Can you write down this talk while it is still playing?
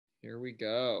Here we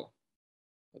go.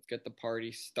 Let's get the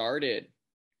party started.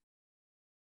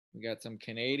 We got some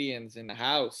Canadians in the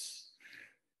house.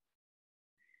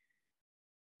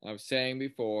 I was saying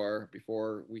before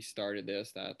we started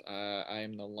this that I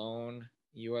am the lone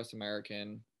U.S.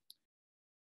 American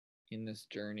in this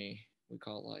journey we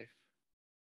call life.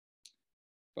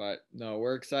 But no,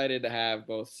 we're excited to have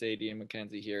both Sadie and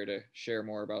Mackenzie here to share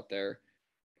more about their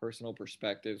personal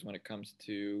perspectives when it comes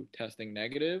to testing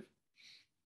negative.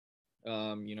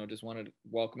 Just wanted to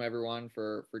welcome everyone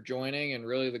for joining, and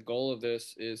really the goal of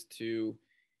this is to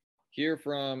hear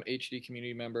from HD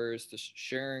community members, to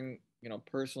sharing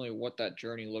personally what that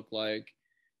journey looked like,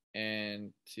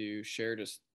 and to share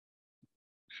just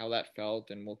how that felt.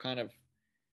 And we'll kind of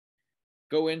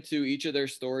go into each of their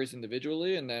stories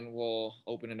individually, and then we'll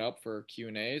open it up for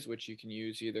Q&As, which you can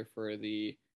use either for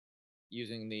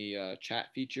using the chat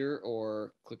feature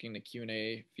or clicking the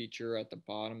Q&A feature at the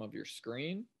bottom of your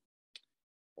screen,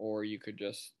 or you could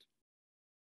just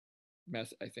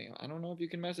I don't know if you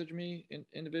can message me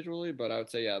individually, but I would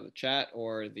say, yeah, the chat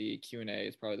or the Q&A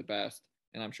is probably the best.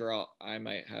 And I'm sure I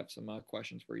might have some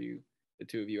questions for you, the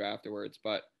two of you, afterwards.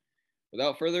 But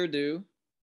without further ado,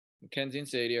 Mackenzie and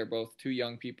Sadie are both two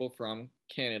young people from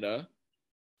Canada,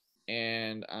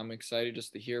 and I'm excited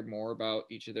just to hear more about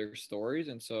each of their stories.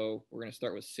 And so we're going to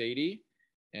start with Sadie.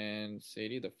 And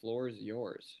Sadie, the floor is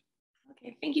yours.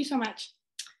 Okay, thank you so much.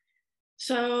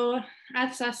 So,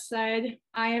 as Seth said,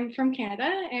 I am from Canada,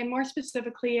 and more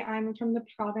specifically, I'm from the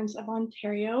province of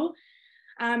Ontario.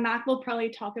 Mac will probably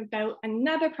talk about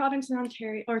another province in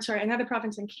another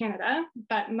province in Canada,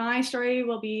 but my story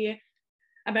will be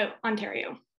about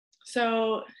Ontario.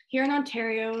 So here in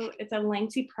Ontario, it's a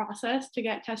lengthy process to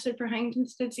get tested for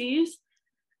Huntington's disease.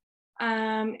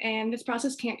 And this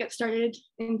process can't get started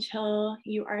until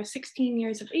you are 16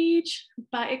 years of age,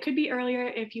 but it could be earlier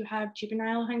if you have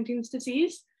juvenile Huntington's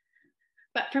disease.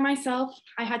 But for myself,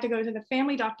 I had to go to the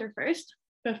family doctor first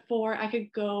before I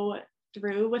could go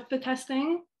through with the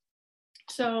testing.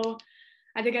 So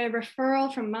I had to get a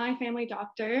referral from my family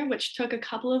doctor, which took a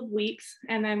couple of weeks.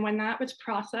 And then when that was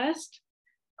processed,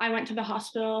 I went to the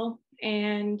hospital,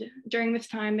 and during this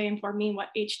time, they informed me what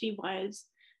HD was.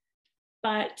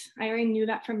 But I already knew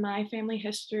that from my family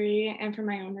history and from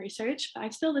my own research, but I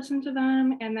still listened to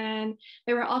them. And then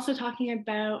they were also talking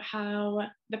about how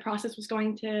the process was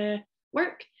going to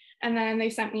work. And then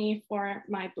they sent me for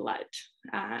my blood.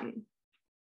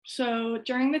 So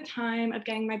during the time of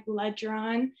getting my blood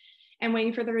drawn and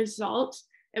waiting for the results,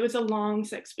 it was a long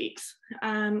 6 weeks.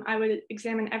 I would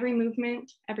examine every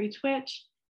movement, every twitch,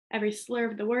 every slur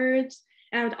of the words,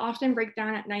 and I would often break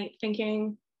down at night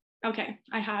thinking, okay,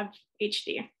 I have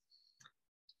HD.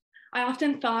 I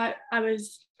often thought I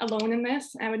was alone in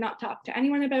this, and I would not talk to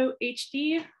anyone about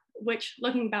HD, which,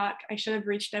 looking back, I should have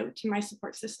reached out to my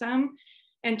support system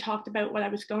and talked about what I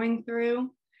was going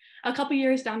through. A couple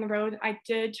years down the road, I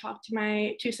did talk to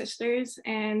my two sisters,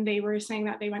 and they were saying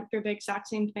that they went through the exact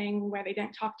same thing where they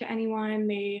didn't talk to anyone,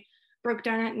 they broke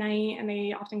down at night, and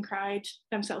they often cried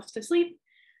themselves to sleep.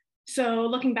 So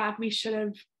looking back, we should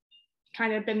have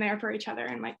kind of been there for each other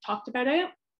and talked about it.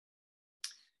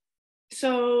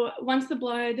 So once the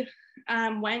blood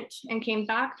went and came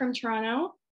back from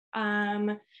Toronto,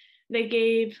 they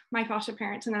gave my foster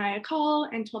parents and I a call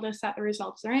and told us that the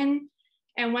results are in.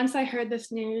 And once I heard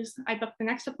this news, I booked the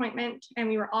next appointment, and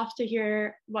we were off to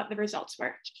hear what the results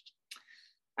were.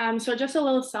 So just a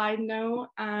little side note,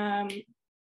 I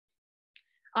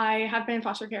have been in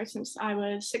foster care since I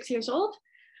was 6 years old.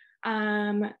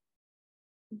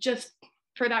 Just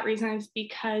for that reason is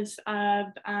because of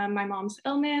my mom's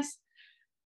illness.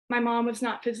 My mom was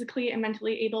not physically and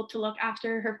mentally able to look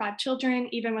after her 5 children,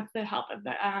 even with the help of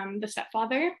the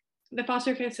stepfather. The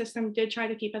foster care system did try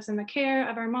to keep us in the care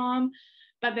of our mom,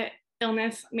 but the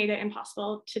illness made it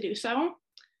impossible to do so.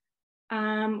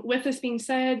 With this being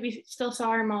said, we still saw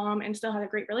our mom and still had a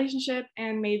great relationship,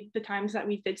 and made the times that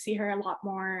we did see her a lot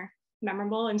more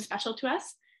memorable and special to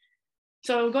us.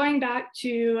 So going back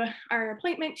to our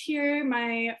appointment here,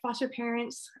 my foster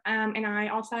parents and I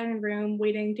all sat in a room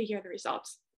waiting to hear the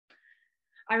results.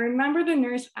 I remember the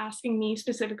nurse asking me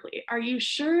specifically, "Are you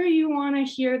sure you want to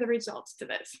hear the results to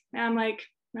this?" And I'm like,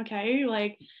 okay,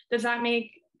 does that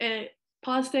make it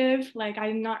positive?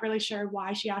 I'm not really sure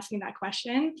why she asked me that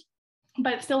question,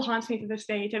 but it still haunts me to this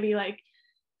day to be I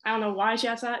don't know why she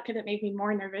asked that, because it made me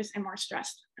more nervous and more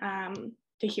stressed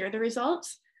to hear the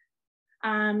results.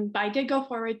 But I did go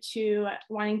forward to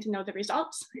wanting to know the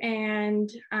results.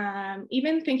 And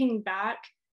even thinking back,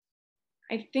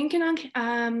 I think in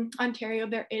Ontario,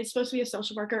 there is supposed to be a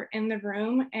social worker in the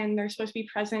room, and they're supposed to be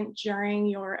present during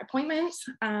your appointments,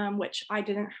 which I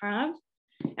didn't have.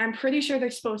 And I'm pretty sure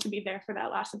they're supposed to be there for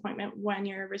that last appointment when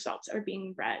your results are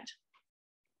being read.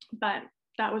 But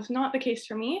that was not the case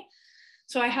for me.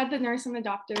 So I had the nurse and the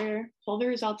doctor pull the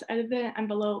results out of the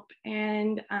envelope,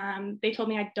 and they told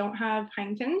me I don't have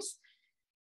Huntington's.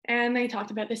 And they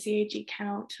talked about the CAG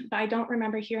count, but I don't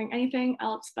remember hearing anything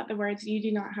else but the words, "You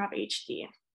do not have HD."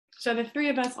 So the three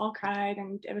of us all cried,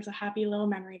 and it was a happy little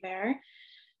memory there.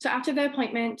 So after the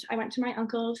appointment, I went to my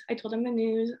uncle's. I told him the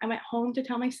news. I went home to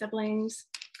tell my siblings.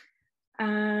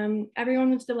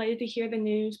 Everyone was delighted to hear the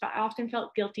news, but I often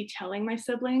felt guilty telling my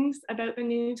siblings about the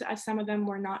news, as some of them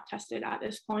were not tested at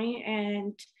this point,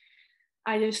 and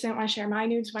I just didn't want to share my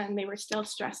news when they were still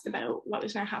stressed about what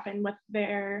was going to happen with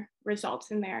their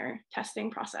results in their testing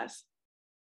process.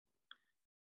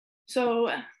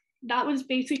 So that was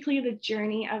basically the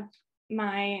journey of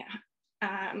my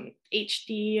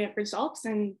HD results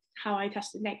and how I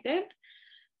tested negative.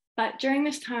 But during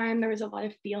this time, there was a lot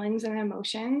of feelings and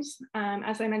emotions.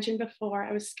 As I mentioned before,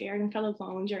 I was scared and felt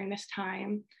alone during this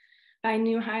time. But I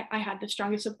knew I had the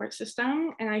strongest support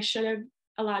system, and I should have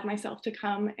allowed myself to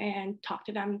come and talk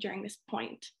to them during this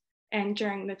point and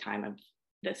during the time of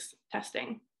this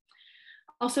testing.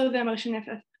 Also, the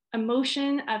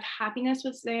emotion of happiness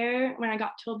was there when I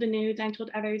got told the news and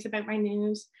told others about my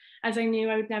news, as I knew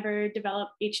I would never develop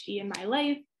HD in my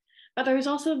life. But there was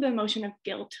also the emotion of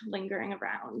guilt lingering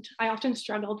around. I often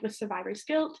struggled with survivor's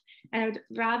guilt, and I would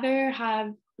rather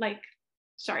have,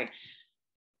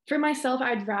 for myself,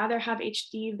 I'd rather have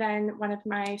HD than one of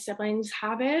my siblings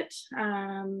have it.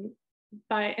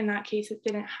 But in that case, it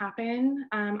didn't happen.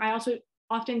 I also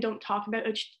often don't talk about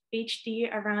HD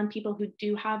around people who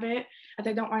do have it, as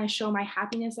I don't want to show my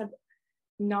happiness of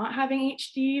not having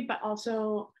HD, but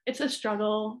also it's a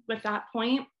struggle with that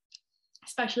point,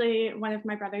 especially one of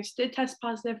my brothers did test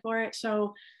positive for it.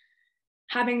 So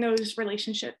having those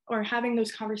relationships or having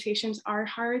those conversations are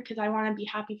hard, because I want to be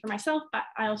happy for myself, but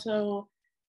I also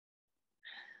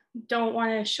don't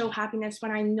want to show happiness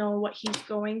when I know what he's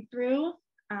going through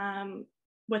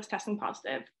with testing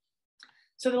positive.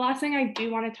 So the last thing I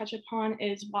do want to touch upon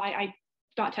is why I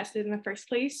got tested in the first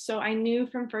place. So I knew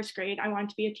from first grade I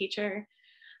wanted to be a teacher,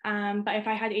 but if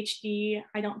I had HD,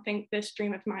 I don't think this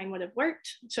dream of mine would have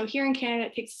worked. So here in Canada,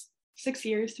 it takes 6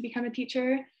 years to become a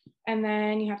teacher, and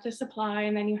then you have to apply,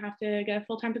 and then you have to get a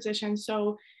full-time position.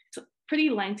 So it's a pretty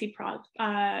lengthy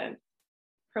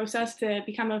process to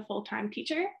become a full-time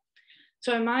teacher.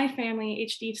 So in my family,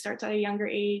 HD starts at a younger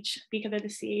age because of the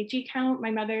CAG count. My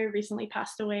mother recently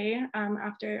passed away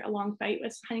after a long fight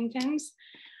with Huntington's,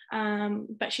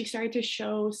 but she started to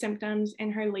show symptoms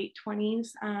in her late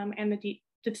 20s, and the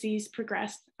disease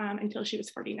progressed until she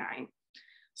was 49.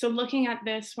 So looking at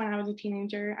this when I was a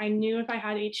teenager, I knew if I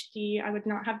had HD, I would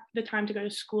not have the time to go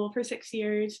to school for 6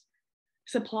 years,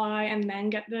 supply, and then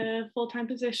get the full-time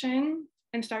position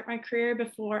and start my career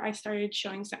before I started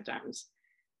showing symptoms.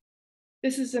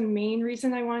 This is the main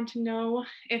reason I wanted to know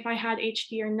if I had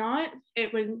HD or not.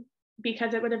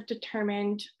 Because it would have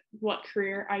determined what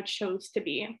career I chose to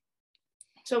be.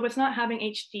 So with not having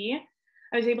HD,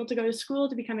 I was able to go to school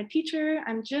to become a teacher.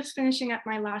 I'm just finishing up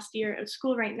my last year of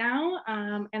school right now.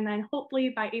 And then hopefully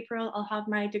by April, I'll have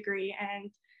my degree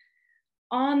and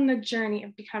on the journey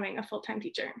of becoming a full-time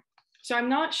teacher. So I'm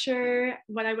not sure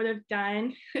what I would have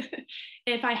done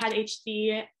if I had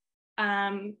HD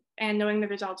and knowing the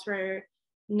results were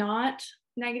not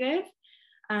negative.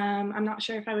 I'm not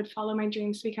sure if I would follow my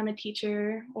dreams to become a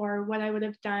teacher or what I would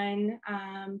have done.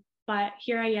 But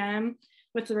here I am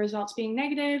with the results being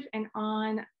negative and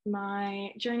on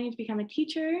my journey to become a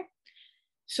teacher.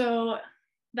 So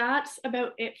that's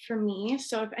about it for me.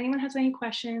 So if anyone has any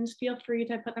questions, feel free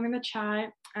to put them in the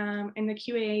chat in the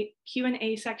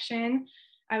Q&A section.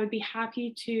 I would be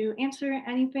happy to answer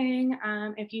anything.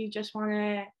 If you just want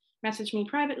to message me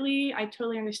privately, I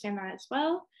totally understand that as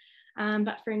well.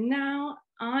 But for now,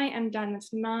 I am done with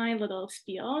my little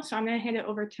spiel. So I'm going to hand it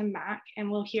over to Mac, and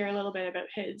we'll hear a little bit about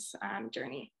his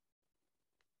journey.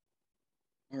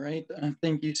 All right,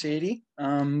 thank you, Sadie.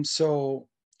 So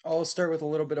I'll start with a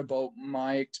little bit about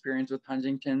my experience with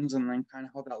Huntington's and then kind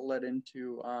of how that led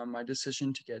into my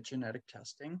decision to get genetic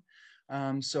testing.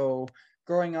 So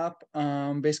growing up,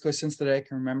 basically since the day I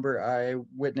can remember, I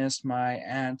witnessed my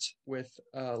aunt with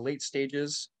late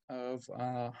stages of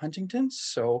Huntington's.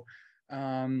 So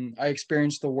I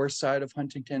experienced the worst side of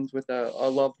Huntington's with a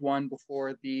loved one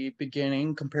before the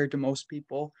beginning compared to most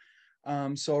people.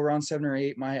 So around 7 or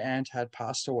 8, my aunt had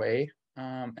passed away.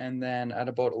 And then at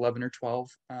about 11 or 12,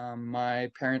 my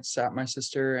parents sat my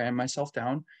sister and myself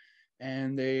down,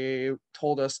 and they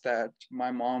told us that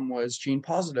my mom was gene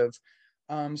positive.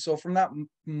 So from that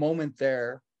moment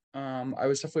there, I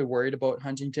was definitely worried about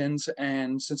Huntington's.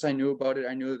 And since I knew about it,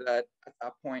 I knew that at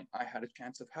that point I had a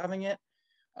chance of having it.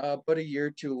 But a year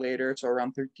or two later, so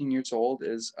around 13 years old,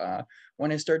 is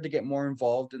when I started to get more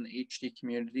involved in the HD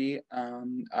community.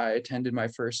 I attended my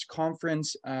first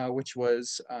conference, which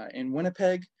was in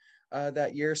Winnipeg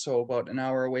that year, so about an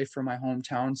hour away from my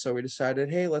hometown. So we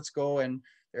decided, hey, let's go. And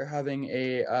they're having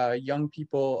a young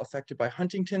people affected by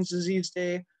Huntington's disease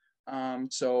day.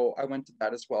 So I went to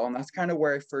that as well. And that's kind of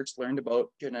where I first learned about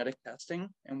genetic testing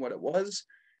and what it was.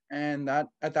 And that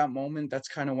at that moment, that's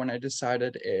kind of when I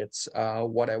decided it's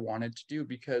what I wanted to do,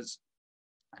 because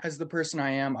as the person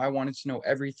I am, I wanted to know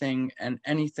everything and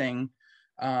anything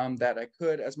that I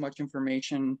could, as much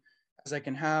information as I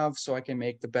can have, so I can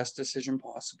make the best decision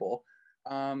possible.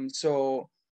 So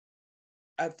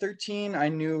at 13, I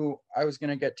knew I was going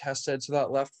to get tested. So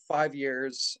that left 5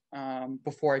 years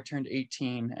before I turned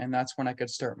 18. And that's when I could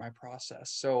start my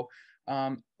process. So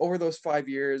over those 5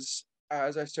 years,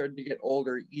 as I started to get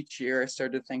older, each year I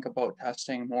started to think about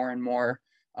testing more and more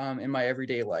in my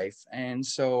everyday life. And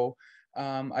so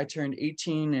I turned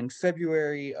 18 in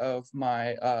February of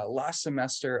my last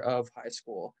semester of high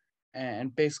school.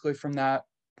 And basically from that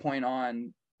point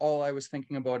on, all I was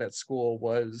thinking about at school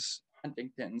was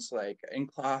Huntington's. Like in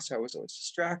class, I was always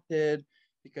distracted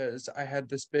because I had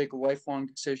this big lifelong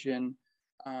decision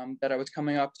that I was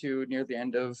coming up to near the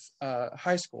end of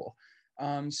high school.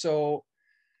 So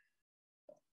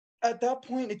at that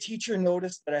point, a teacher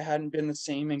noticed that I hadn't been the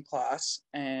same in class,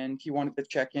 and he wanted to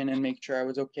check in and make sure I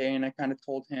was okay. And I kind of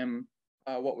told him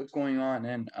what was going on.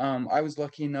 And I was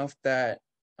lucky enough that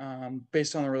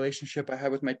based on the relationship I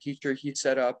had with my teacher, he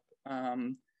set up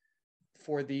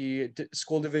for the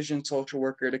school division social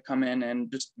worker to come in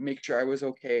and just make sure I was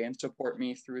okay and support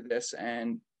me through this,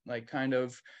 and like kind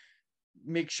of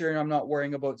make sure I'm not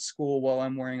worrying about school while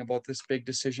I'm worrying about this big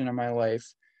decision in my life.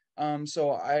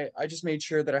 So I just made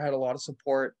sure that I had a lot of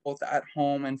support both at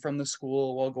home and from the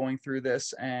school while going through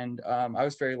this. And I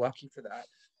was very lucky for that.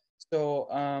 So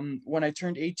when I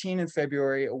turned 18 in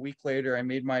February, a week later, I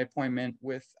made my appointment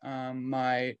with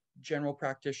my general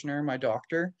practitioner, my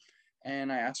doctor,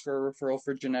 and I asked for a referral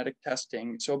for genetic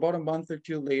testing. So about a month or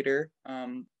two later,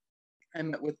 I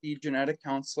met with the genetic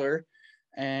counselor,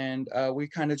 and we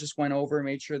kind of just went over,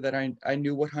 made sure that I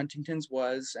knew what Huntington's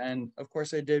was. And of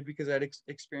course I did, because I'd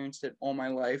experienced it all my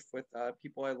life with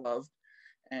people I loved,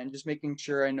 and just making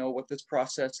sure I know what this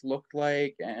process looked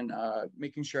like, and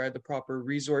making sure I had the proper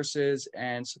resources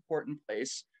and support in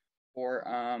place for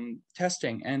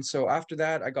testing. And so after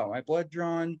that, I got my blood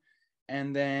drawn.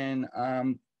 And then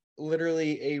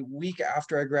literally a week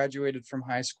after I graduated from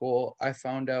high school, I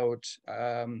found out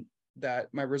that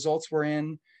my results were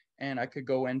in and I could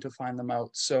go in to find them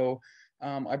out. So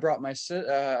I brought my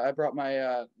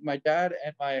my dad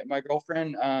and my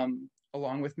girlfriend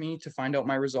along with me to find out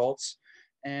my results.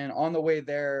 And on the way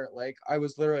there, like I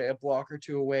was literally a block or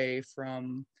two away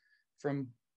from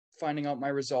finding out my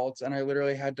results, and I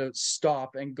literally had to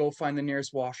stop and go find the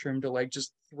nearest washroom to like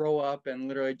just throw up and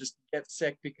literally just get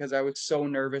sick, because I was so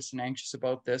nervous and anxious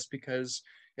about this, because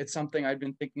it's something I'd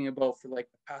been thinking about for like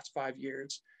the past 5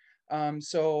 years.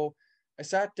 So I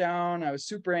sat down, I was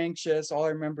super anxious. All I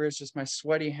remember is just my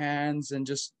sweaty hands and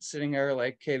just sitting there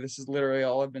like, okay, this is literally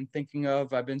all I've been thinking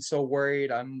of. I've been so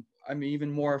worried. I'm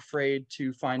even more afraid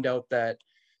to find out that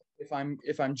if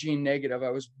I'm gene negative.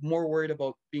 I was more worried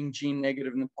about being gene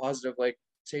negative than positive, like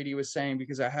Sadie was saying,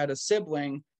 because I had a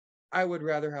sibling. I would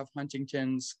rather have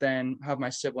Huntington's than have my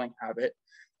sibling have it.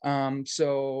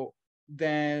 So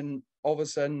then all of a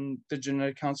sudden the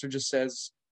genetic counselor just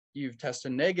says, you've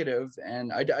tested negative.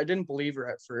 And I didn't believe her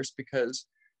at first, because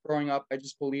growing up, I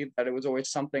just believed that it was always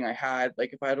something I had.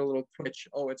 Like if I had a little twitch,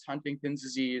 oh, it's Huntington's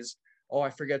disease. Oh,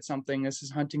 I forget something, this is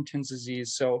Huntington's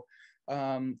disease. So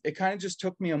it kind of just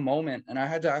took me a moment, and I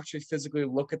had to actually physically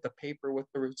look at the paper with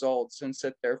the results and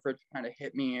sit there for it to kind of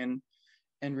hit me and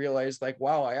realize like,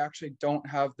 wow, I actually don't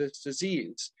have this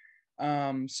disease.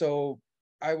 So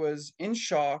I was in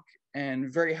shock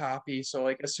and very happy. So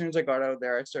like as soon as I got out of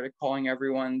there, I started calling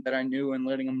everyone that I knew and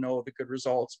letting them know the good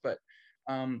results. But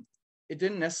it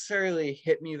didn't necessarily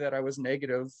hit me that I was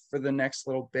negative for the next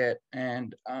little bit.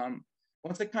 And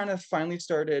once it kind of finally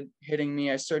started hitting me,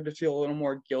 I started to feel a little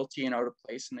more guilty and out of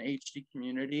place in the HD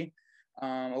community.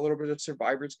 A little bit of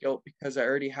survivor's guilt, because I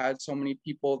already had so many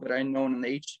people that I known in the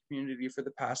HD community for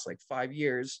the past like 5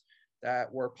 years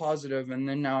that were positive, and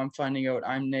then now I'm finding out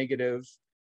I'm negative.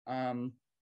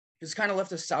 it's kind of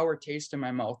left a sour taste in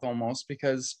my mouth almost,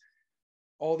 because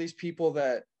all these people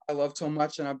that I love so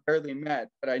much and I've barely met,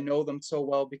 but I know them so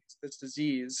well because of this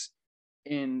disease,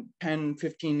 in 10,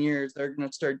 15 years, they're going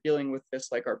to start dealing with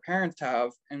this like our parents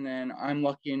have. And then I'm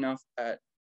lucky enough that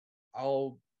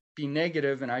I'll be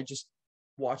negative and I just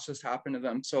watch this happen to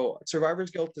them. So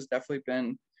survivor's guilt has definitely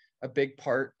been a big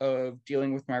part of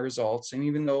dealing with my results. And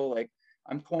even though like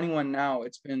I'm 21 now,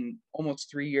 it's been almost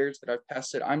 3 years that I've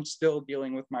tested, I'm still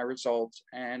dealing with my results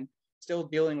and still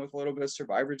dealing with a little bit of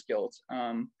survivor's guilt.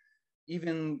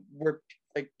 Even where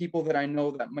like people that I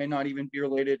know that might not even be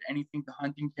related anything to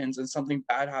Huntington's, and something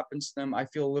bad happens to them, I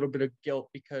feel a little bit of guilt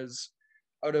because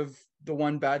out of the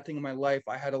one bad thing in my life,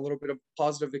 I had a little bit of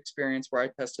positive experience where I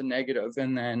tested negative,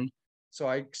 and then so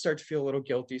I start to feel a little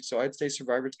guilty. So I'd say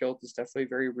survivor's guilt is definitely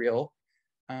very real.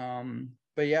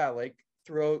 But yeah, like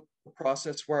throughout the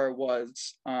process where I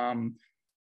was,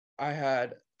 I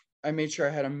had I made sure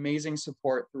I had amazing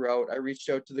support throughout. I reached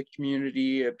out to the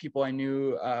community, people I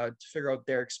knew, to figure out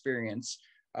their experience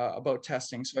about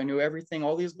testing. So I knew everything,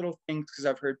 all these little things, because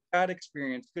I've heard bad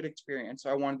experience, good experience.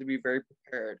 So I wanted to be very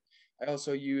prepared. I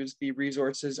also used the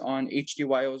resources on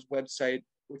HDYO's website,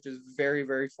 which is very,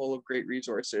 very full of great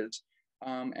resources,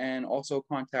 and also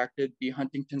contacted the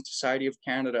Huntington Society of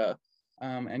Canada,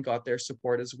 and got their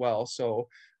support as well. So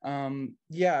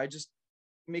yeah, I just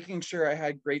making sure I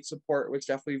had great support was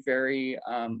definitely very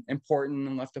important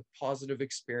and left a positive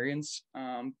experience.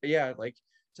 But yeah, like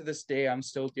to this day, I'm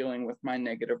still dealing with my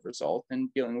negative result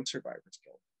and dealing with survivor's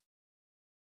guilt.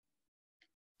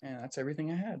 And that's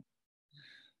everything I had.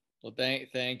 Well,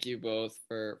 thank you both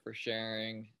for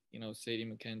sharing. You know, Sadie,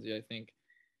 Mackenzie, I think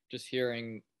just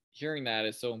hearing that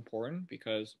is so important,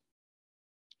 because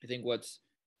I think what's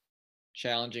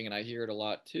challenging, and I hear it a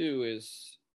lot too,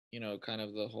 is, you know, kind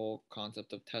of the whole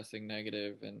concept of testing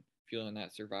negative and feeling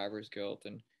that survivor's guilt.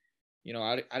 And, you know,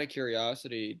 out of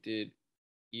curiosity, did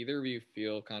either of you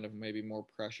feel kind of maybe more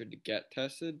pressured to get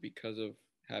tested because of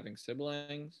having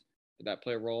siblings? Did that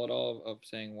play a role at all of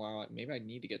saying, wow, maybe I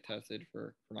need to get tested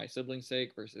for my siblings'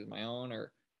 sake versus my own? Or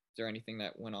is there anything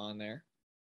that went on there?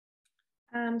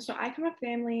 So I come from a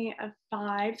family of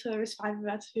five, so there was five of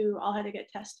us who all had to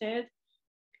get tested.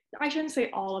 I shouldn't say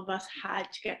all of us had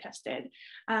to get tested.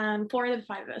 Four of the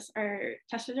five of us are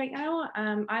tested right now.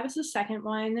 I was the second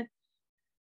one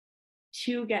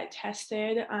to get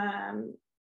tested. I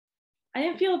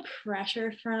didn't feel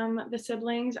pressure from the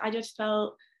siblings. I just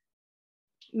felt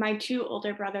my two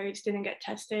older brothers didn't get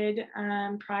tested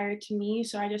prior to me.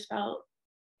 So I just felt,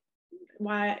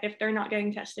 why, if they're not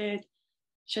getting tested,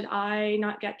 should I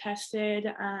not get tested?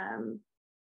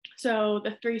 So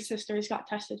the three sisters got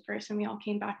tested first and we all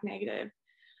came back negative.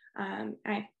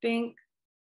 I think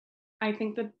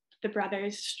the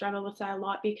brothers struggle with that a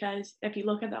lot, because if you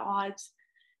look at the odds,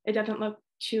 it doesn't look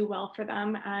too well for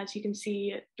them. As you can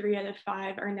see, 3 out of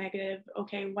 5 are negative.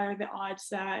 Okay, what are the odds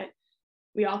that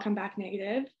we all come back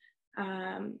negative?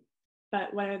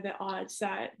 But what are the odds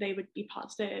that they would be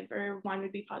positive, or one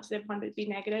would be positive, one would be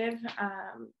negative?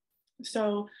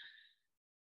 So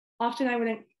often I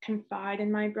wouldn't confide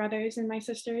in my brothers and my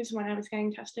sisters when I was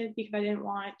getting tested, because I didn't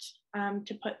want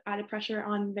to put added pressure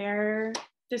on their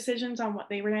decisions on what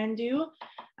they were going to do.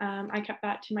 I kept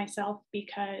that to myself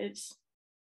because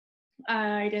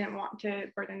I didn't want to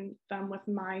burden them with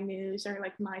my news or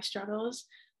like my struggles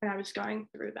when I was going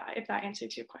through that, if that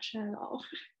answers your question at all.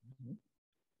 Mm-hmm.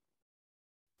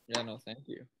 Yeah, no, thank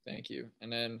you. Thank you.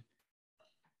 And then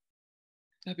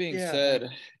that being Yeah, said,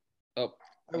 oh,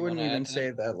 I you want wouldn't to even add to that?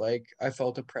 say that like I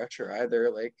felt a pressure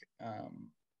either. Like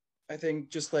I think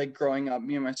just like growing up,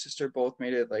 me and my sister both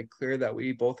made it like clear that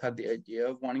we both had the idea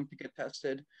of wanting to get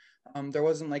tested. There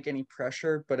wasn't like any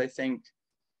pressure, but I think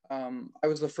I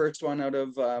was the first one out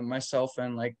of myself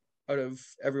and like out of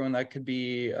everyone that could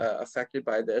be affected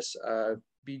by this,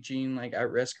 be gene like at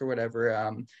risk or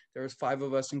whatever. There was 5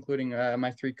 of us, including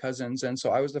my 3 cousins, and so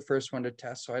I was the first one to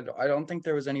test. So I don't think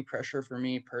there was any pressure for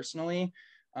me personally,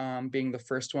 being the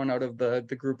first one out of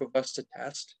the group of us to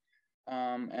test.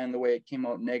 And the way it came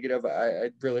out negative, I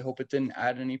really hope it didn't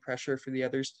add any pressure for the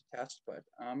others to test. But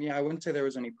yeah, I wouldn't say there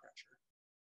was any pressure.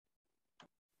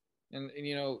 And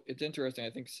you know, it's interesting. I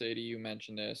think Sadie, you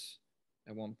mentioned this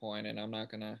at one point, and I'm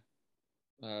not gonna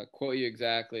quote you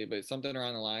exactly, but something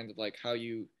around the lines of like how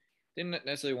you didn't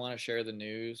necessarily want to share the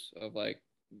news of like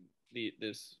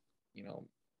this, you know,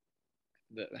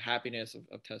 the happiness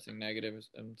of testing negative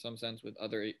in some sense with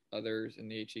others in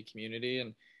the HD community.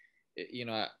 And you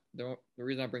know, the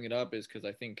reason I bring it up is because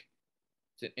I think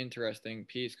it's an interesting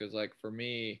piece, because like for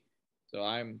me, so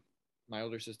I'm my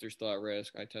older sister's still at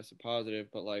risk. I tested positive,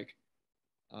 but like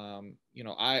You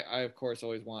know, I of course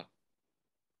always want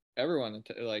everyone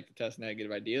to like to test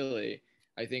negative ideally.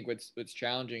 I think what's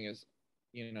challenging is,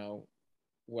 you know,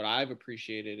 what I've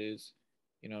appreciated is,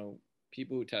 you know,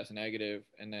 people who test negative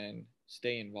and then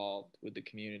stay involved with the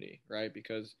community, right?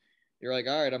 Because you're like,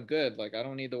 all right, I'm good. Like, I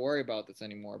don't need to worry about this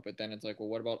anymore. But then it's like, well,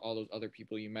 what about all those other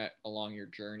people you met along your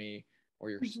journey, or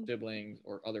your Mhm. siblings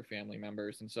or other family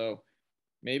members? And so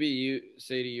maybe you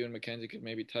say to you and Mackenzie could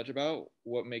maybe touch about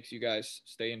what makes you guys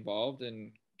stay involved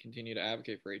and continue to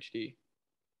advocate for HD.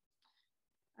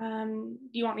 Do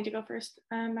you want me to go first,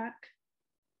 Mac?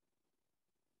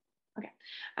 Okay.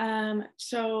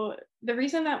 So the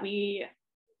reason that we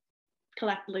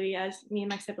collectively, as me and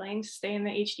my siblings, stay in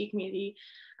the HD community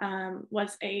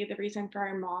was the reason for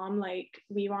our mom. Like,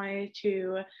 we wanted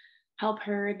to help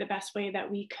her the best way that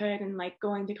we could, and like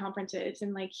going to conferences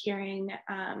and like hearing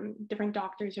different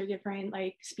doctors or different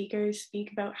like speakers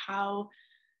speak about how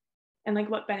and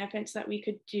like what benefits that we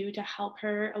could do to help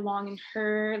her along in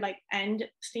her like end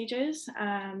stages.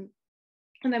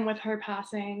 And then with her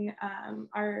passing,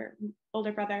 our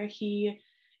older brother, he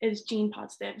is gene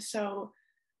positive. So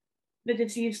the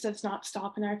disease does not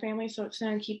stop in our family. So it's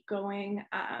going to keep going.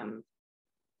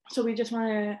 So we just want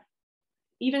to,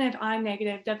 even if I'm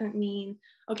negative, doesn't mean,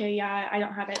 okay, yeah, I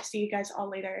don't have it. See you guys all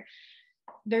later.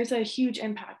 There's a huge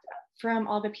impact from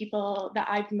all the people that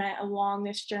I've met along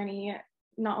this journey,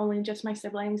 not only just my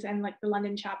siblings and like the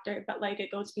London chapter, but like it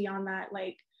goes beyond that.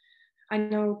 Like, I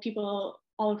know people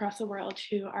all across the world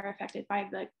who are affected by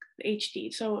the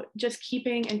HD. So just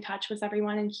keeping in touch with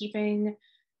everyone and keeping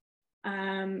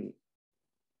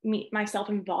myself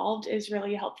involved is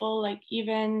really helpful. Like,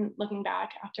 even looking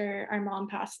back after our mom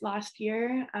passed last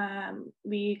year,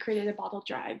 we created a bottle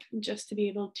drive just to be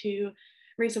able to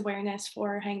raise awareness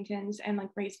for Huntington's and like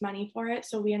raise money for it.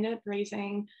 So we ended up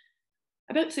raising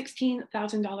about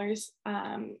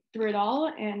 $16,000 through it all,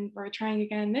 and we're trying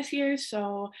again this year.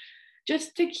 So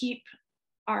just to keep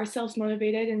ourselves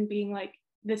motivated and being like,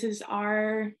 this is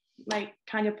our like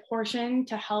kind of portion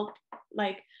to help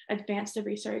like advance the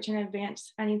research and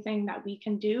advance anything that we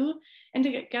can do, and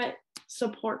to get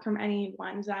support from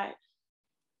anyone. That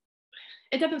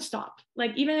it doesn't stop.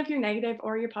 Like, even if you're negative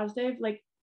or you're positive, like,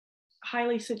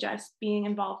 highly suggest being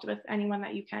involved with anyone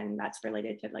that you can that's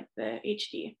related to like the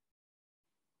HD.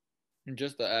 And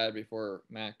just to add before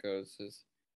Matt goes, is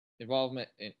involvement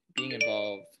in being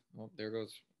involved. Well, there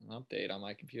goes an update on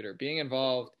my computer. Being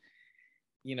involved,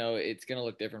 you know, it's going to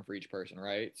look different for each person,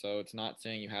 right? So it's not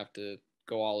saying you have to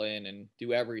go all in and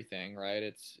do everything, right?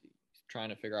 It's trying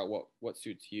to figure out what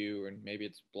suits you, and maybe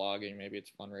it's blogging, maybe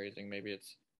it's fundraising, maybe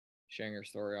it's sharing your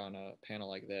story on a panel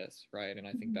like this, right? And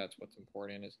I think that's what's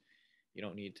important, is you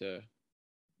don't need to,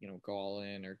 you know, go all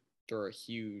in or throw a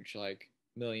huge like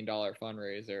 $1 million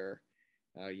fundraiser.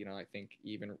 You know, I think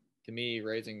even to me,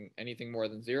 raising anything more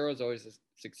than zero is always a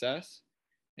success.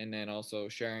 And then also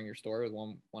sharing your story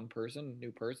with one person,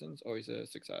 new person, is always a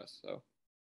success. So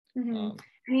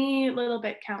Any little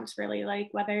bit counts, really. Like,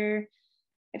 whether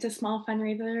it's a small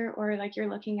fundraiser or like you're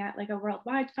looking at like a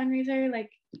worldwide fundraiser,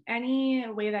 like any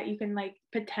way that you can like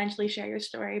potentially share your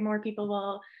story, more people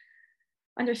will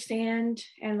understand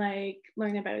and like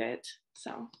learn about it.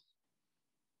 So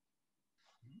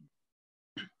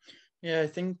yeah, I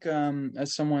think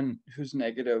as someone who's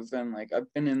negative, and like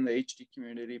I've been in the HD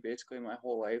community basically my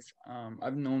whole life,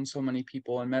 I've known so many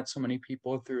people and met so many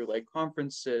people through like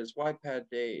conferences, YPAD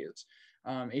days,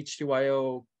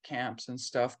 HDYO camps and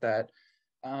stuff, that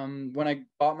when I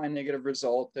got my negative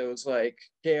result, it was like,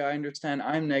 okay, I understand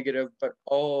I'm negative, but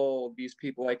all these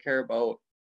people I care about,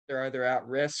 they're either at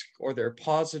risk or they're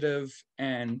positive.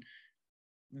 And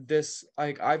this,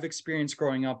 like, I've experienced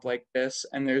growing up like this,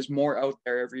 and there's more out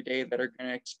there every day that are going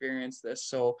to experience this.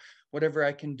 So whatever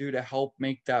I can do to help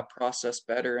make that process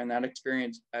better and that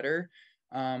experience better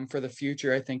for the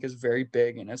future, I think is very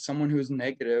big. And as someone who's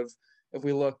negative, if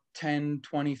we look 10,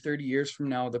 20, 30 years from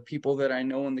now, the people that I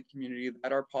know in the community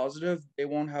that are positive, they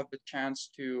won't have the chance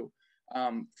to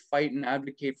fight and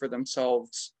advocate for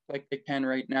themselves like they can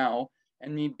right now.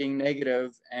 And me being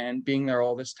negative and being there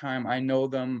all this time, I know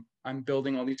them, I'm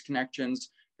building all these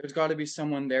connections. There's got to be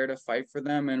someone there to fight for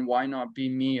them. And why not be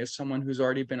me, as someone who's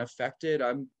already been affected?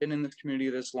 I've been in this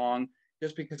community this long.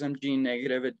 Just because I'm gene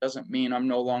negative, it doesn't mean I'm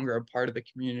no longer a part of the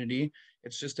community.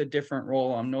 It's just a different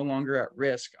role. I'm no longer at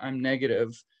risk. I'm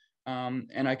negative.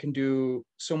 And I can do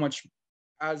so much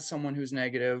as someone who's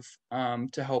negative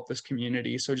to help this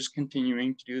community. So just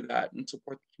continuing to do that and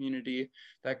support the community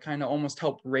that kind of almost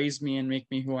helped raise me and make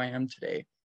me who I am today.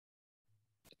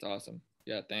 That's awesome.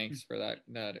 Yeah, thanks for that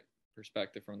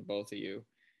perspective from both of you.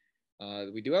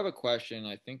 We do have a question.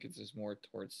 I think it's just more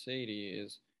towards Sadie.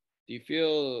 Is do you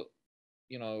feel,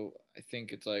 I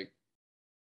think it's like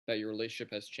that your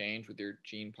relationship has changed with your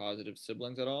gene positive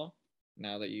siblings at all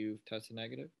now that you've tested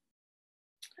negative?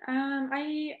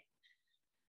 I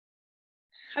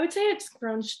would say it's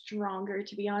grown stronger,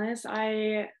 to be honest.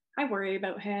 I worry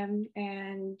about him,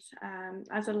 and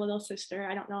as a little sister,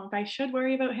 I don't know if I should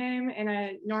worry about him in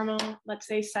a normal, let's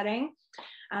say, setting,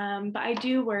 but I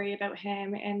do worry about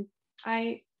him, and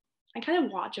I kind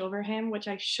of watch over him, which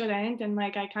I shouldn't, and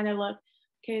like I kind of look,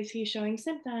 okay, is he showing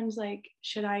symptoms? Like,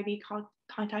 should I be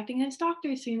contacting his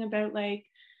doctor soon about like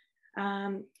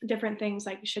different things?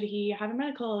 Like, should he have a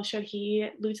medical? Should he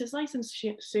lose his license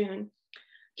soon?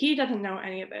 He doesn't know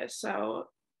any of this, so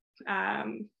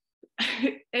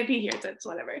if he hears it, it's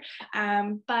whatever.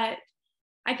 But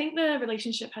I think the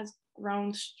relationship has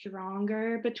grown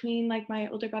stronger between like my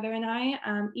older brother and I.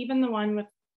 Even the one with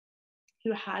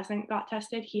who hasn't got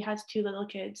tested, he has two little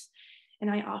kids,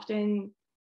 and I often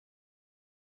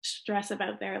stress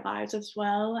about their lives as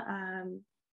well.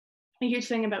 A huge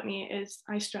thing about me is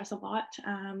I stress a lot,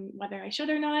 whether I should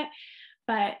or not.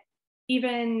 But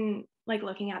even like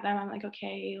looking at them, I'm like,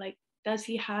 okay, like, does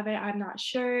he have it? I'm not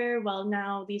sure. Well,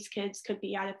 now these kids could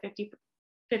be at a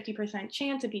 50%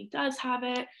 chance if he does have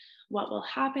it. What will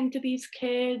happen to these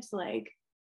kids? Like,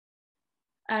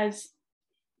 as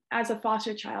a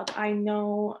foster child, I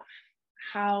know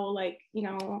how, like,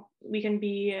 we can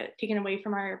be taken away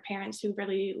from our parents who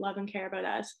really love and care about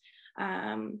us.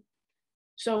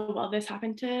 So, well, this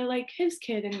happened to like his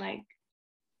kid, and like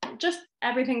just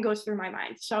everything goes through my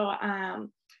mind. So,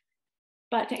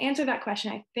 but to answer that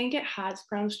question, I think it has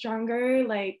grown stronger.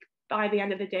 Like, by the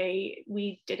end of the day,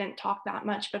 we didn't talk that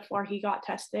much before he got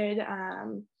tested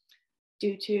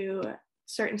due to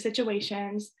certain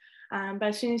situations. But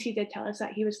as soon as he did tell us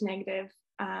that he was negative,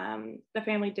 the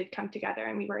family did come together,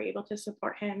 and we were able to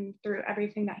support him through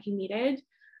everything that he needed.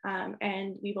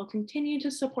 And we will continue to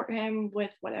support him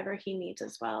with whatever he needs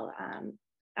as well,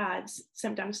 as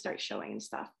symptoms start showing and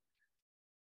stuff.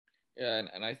 Yeah,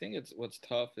 and I think it's what's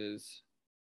tough is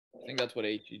I think that's what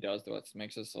HE does to us. It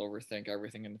makes us overthink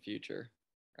everything in the future,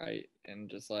 right? And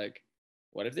just like,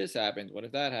 what if this happens? What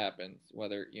if that happens?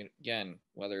 Whether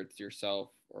whether it's yourself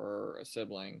or a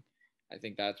sibling, I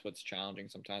think that's what's challenging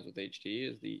sometimes with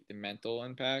HT is the mental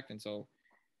impact. And so,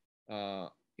 uh,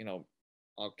 you know,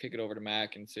 I'll kick it over to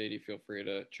Mac and Sadie. Feel free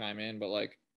to chime in. But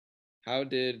like, how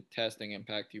did testing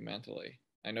impact you mentally?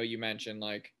 I know you mentioned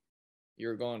like you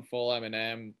were going full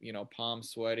Eminem, palm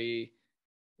sweaty.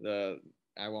 The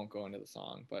I won't go into the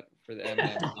song, but for the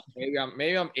Eminem,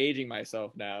 maybe I'm aging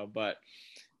myself now, but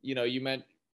you meant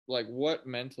like what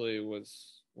mentally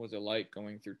was it like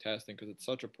going through testing because it's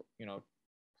such a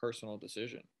personal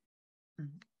decision.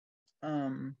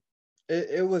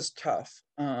 It was tough,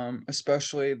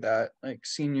 especially that like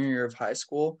senior year of high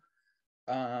school,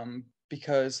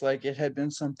 because like it had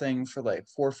been something for like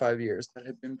 4 or 5 years that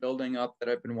had been building up that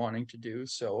I've been wanting to do.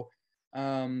 So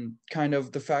kind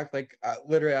of the fact like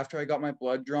literally after I got my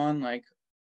blood drawn, like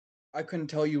I couldn't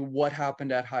tell you what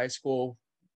happened at high school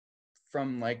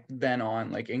from like then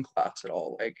on, like in class at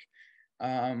all. Like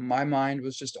my mind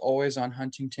was just always on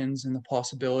Huntington's and the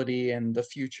possibility and the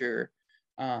future,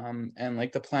 and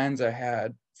like the plans I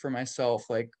had for myself.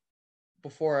 Like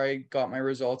before I got my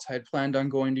results, I had planned on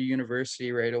going to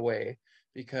university right away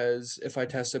because if I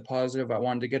tested positive, I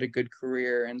wanted to get a good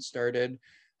career and started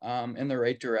in the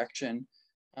right direction.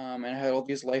 And I had all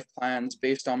these life plans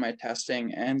based on my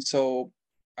testing. And so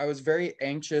I was very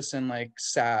anxious and like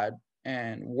sad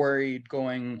and worried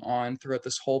going on throughout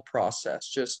this whole process,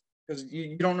 just because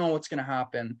you don't know what's going to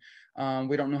happen.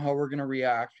 We don't know how we're going to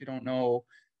react. We don't know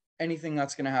anything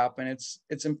that's going to happen.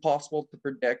 It's impossible to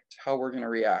predict how we're going to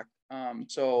react.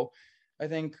 So I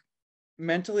think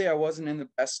mentally I wasn't in the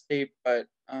best state, but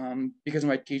because of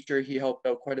my teacher, he helped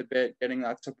out quite a bit getting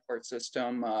that support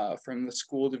system from the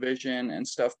school division and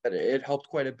stuff, that it helped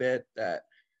quite a bit. That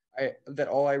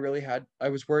all I really had, I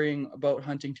was worrying about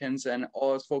Huntington's and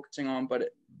all I was focusing on, but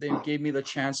they gave me the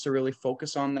chance to really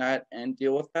focus on that and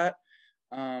deal with that.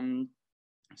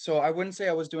 So I wouldn't say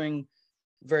I was doing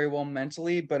very well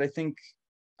mentally, but I think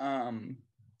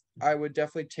I would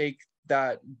definitely take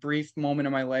that brief moment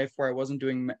in my life where I wasn't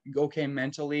doing okay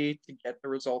mentally to get the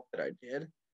result that I did.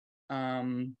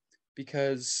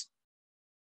 Because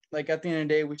like at the end of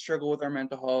the day, we struggle with our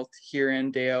mental health here in,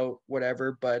 day out,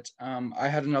 whatever, but I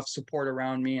had enough support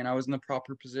around me and I was in the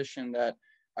proper position that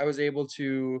I was able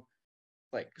to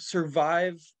like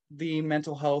survive the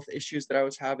mental health issues that I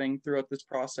was having throughout this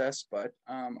process. But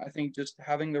I think just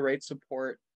having the right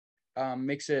support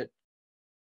makes it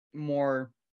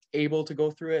more able to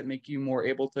go through it, make you more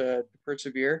able to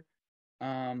persevere.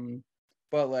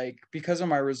 But like because of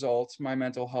my results, my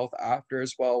mental health after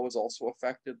as well was also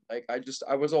affected. Like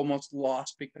I was almost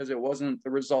lost because it wasn't the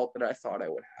result that I thought I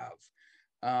would have.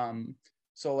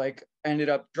 So like I ended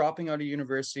up dropping out of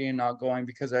university and not going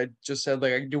because I just said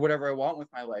like I can do whatever I want with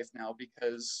my life now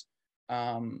because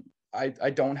I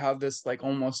don't have this like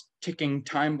almost ticking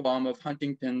time bomb of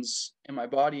Huntington's in my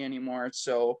body anymore.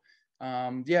 So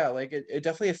yeah, like it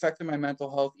definitely affected my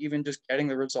mental health, even just getting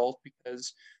the result,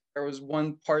 because there was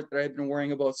one part that I'd been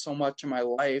worrying about so much in my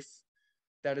life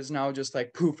that is now just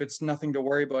like poof, it's nothing to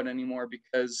worry about anymore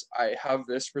because I have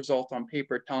this result on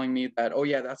paper telling me that, oh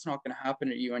yeah, that's not going to happen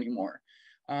to you anymore.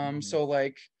 So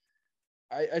like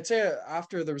I'd say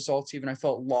after the results, even I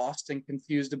felt lost and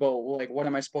confused about like what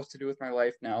am I supposed to do with my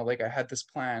life now? Like I had this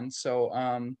plan. So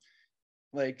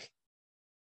like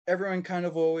everyone kind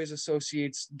of always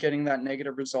associates getting that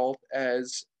negative result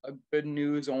as a good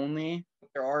news only. But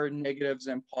there are negatives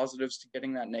and positives to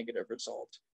getting that negative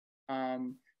result.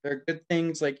 There are good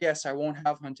things like, yes, I won't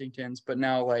have Huntington's, but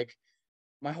now like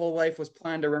my whole life was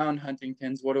planned around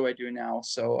Huntington's. What do I do now?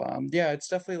 So yeah, it's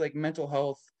definitely like mental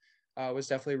health was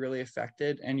definitely really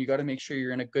affected. And you got to make sure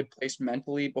you're in a good place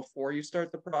mentally before you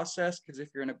start the process. Because if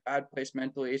you're in a bad place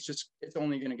mentally, it's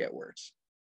only going to get worse.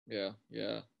 Yeah.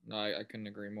 No, I couldn't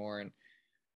agree more. And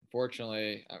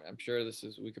unfortunately, I'm sure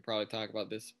we could probably talk about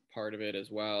this part of it as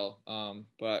well.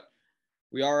 But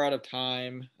we are out of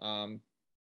time.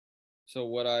 So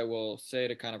what I will say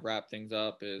to kind of wrap things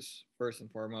up is first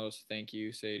and foremost, thank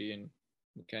you, Sadie and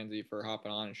Mackenzie, for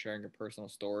hopping on and sharing your personal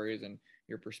stories and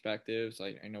your perspectives.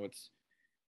 I know it's,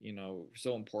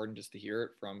 so important just to hear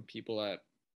it from people that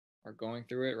are going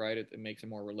through it, right? It makes it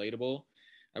more relatable.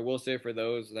 I will say for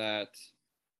those that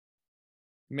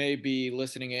may be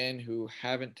listening in who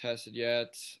haven't tested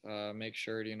yet, make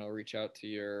sure to, reach out to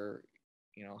your,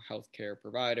 healthcare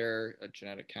provider, a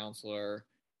genetic counselor.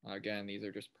 Again, these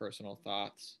are just personal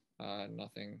thoughts,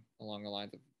 nothing along the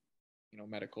lines of,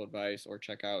 medical advice, or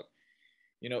check out,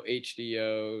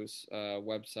 HDYO's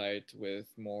website with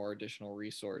more additional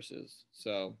resources.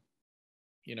 So,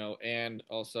 and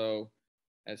also,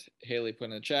 as Haley put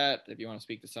in the chat, if you want to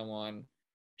speak to someone,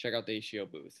 check out the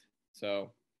HDYO booth.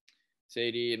 So,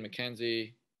 Sadie and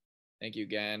Mackenzie, thank you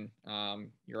again. I'll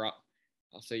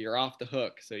say you're off the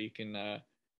hook, so you can,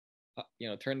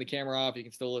 turn the camera off. You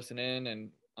can still listen in, and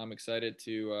I'm excited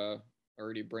to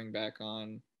already bring back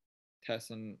on Tess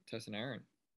and Aaron.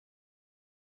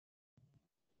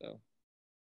 So,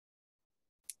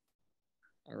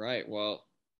 all right. Well,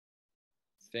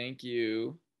 thank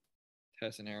you,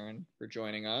 Tess and Aaron, for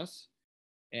joining us,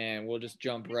 and we'll just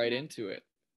jump right into it.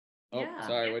 Oh, yeah.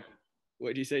 Sorry. What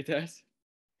did you say, Tess?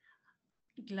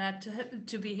 Glad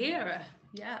to be here.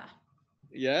 Yeah.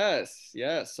 Yes.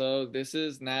 So this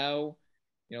is now,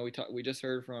 we just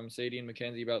heard from Sadie and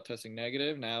Mackenzie about testing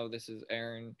negative. Now this is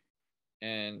Aaron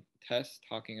and Tess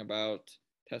talking about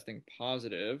testing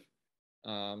positive.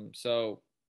 So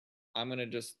I'm gonna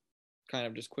just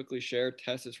quickly share.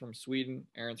 Tess is from Sweden,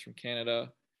 Aaron's from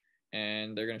Canada,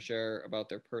 and they're gonna share about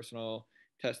their personal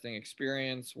testing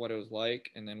experience, what it was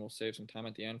like, and then we'll save some time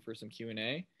at the end for some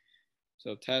Q&A.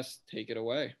 So Tess, take it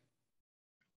away.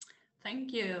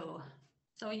 Thank you.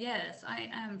 So yes, I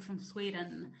am from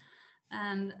Sweden,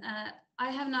 and I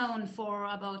have known for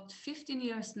about 15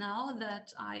 years now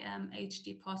that I am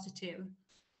HD positive,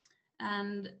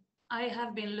 and I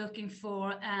have been looking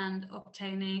for and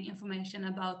obtaining information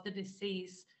about the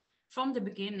disease from the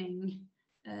beginning,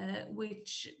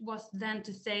 which was then,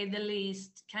 to say the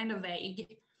least, kind of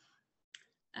vague.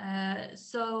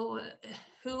 So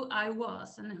who I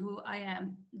was and who I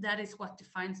am, that is what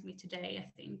defines me today, I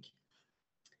think.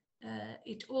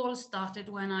 It all started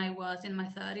when I was in my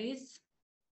 30s,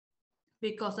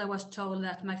 because I was told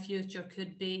that my future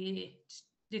could be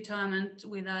determined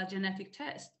with a genetic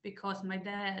test, because my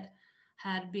dad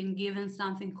had been given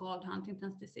something called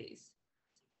Huntington's disease.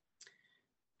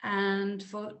 And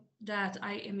for that,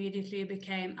 I immediately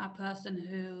became a person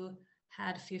who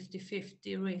had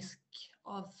 50-50 risk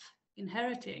of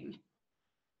inheriting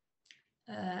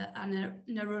a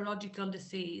neurological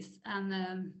disease.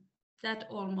 And that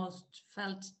almost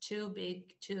felt too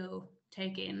big to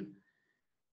take in.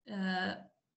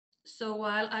 So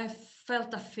while I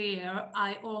felt a fear,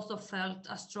 I also felt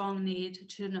a strong need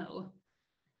to know.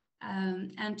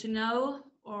 And to know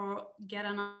or get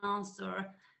an answer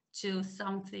to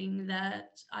something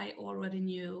that I already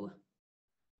knew.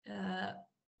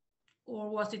 Or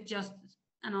was it just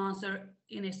an answer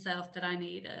in itself that I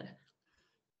needed?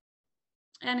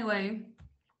 Anyway,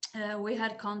 we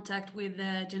had contact with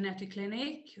the genetic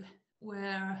clinic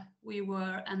where we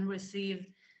were and received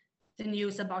the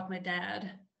news about my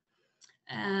dad.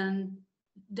 And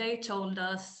they told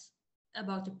us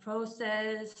about the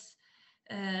process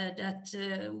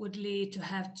that would lead to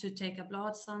have to take a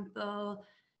blood sample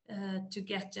to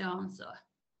get the answer.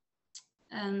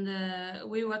 And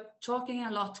we were talking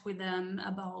a lot with them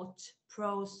about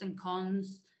pros and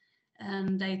cons,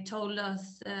 and they told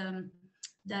us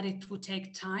that it would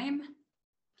take time,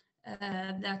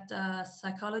 that a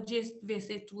psychologist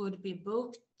visit would be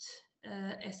booked,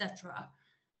 etc.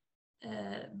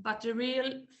 But the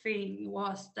real thing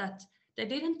was that they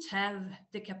didn't have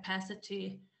the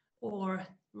capacity or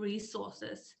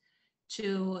resources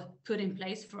to put in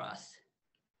place for us.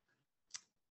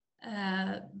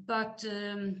 But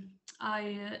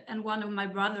I and one of my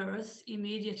brothers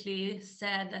immediately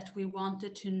said that we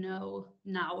wanted to know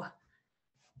now,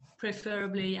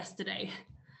 preferably yesterday.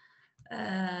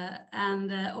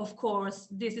 And of course,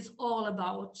 this is all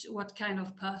about what kind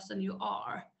of person you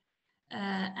are.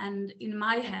 And in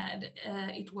my head,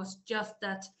 it was just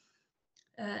that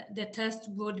the test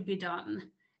would be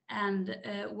done. And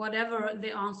whatever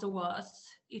the answer was,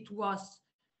 it was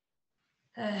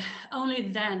only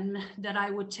then that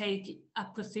I would take a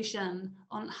position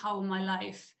on how my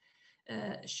life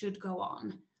should go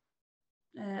on.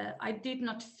 I did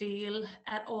not feel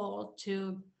at all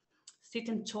to sit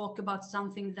and talk about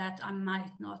something that I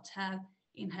might not have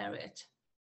inherited,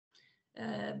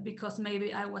 because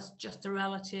maybe I was just a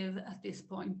relative at this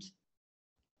point.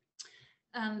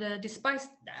 And despite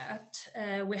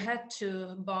that, we had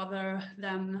to bother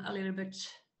them a little bit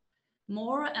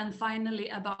more, and finally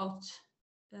about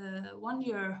 1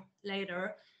 year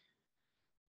later,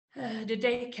 the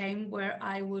day came where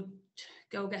I would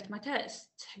go get my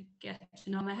test, get to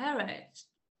know my heritage.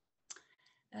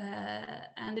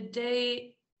 And the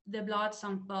day the blood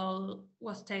sample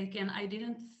was taken, I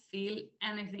didn't feel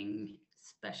anything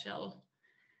special.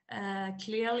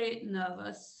 Clearly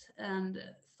nervous, and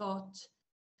thought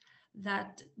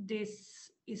that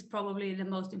this is probably the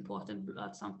most important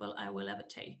blood sample I will ever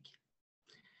take.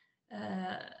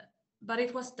 But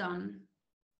it was done,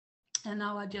 and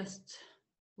now I just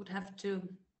would have to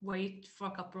wait for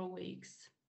a couple of weeks.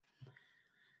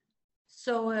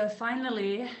 So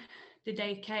finally, the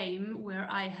day came where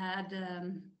I had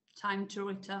time to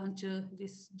return to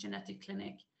this genetic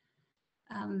clinic,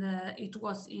 and it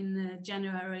was in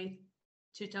January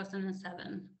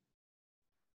 2007.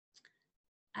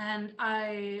 And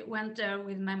I went there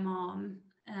with my mom,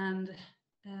 and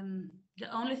the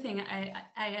only thing I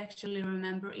actually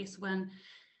remember is when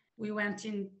we went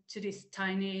into this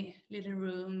tiny little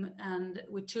room and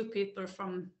with two people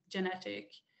from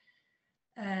genetic.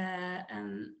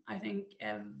 And I think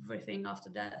everything after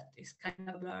that is kind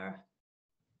of blur.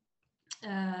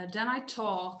 Then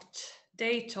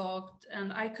they talked,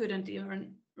 and I couldn't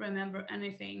even remember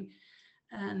anything.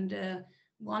 And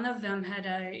one of them had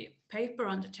a paper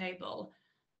on the table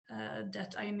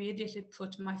that I immediately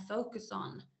put my focus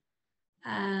on.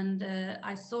 And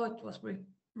I saw it was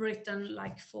written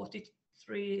like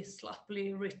 43,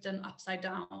 sloppily written upside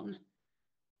down.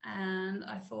 And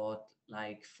I thought,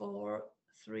 like, 4,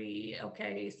 3,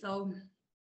 okay, so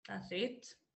that's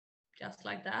it, just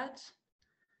like that.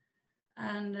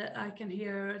 And I can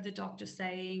hear the doctor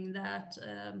saying that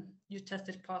you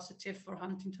tested positive for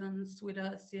Huntington's with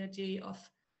a CRG of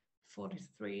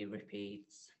 43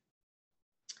 repeats.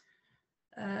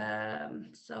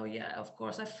 So yeah, of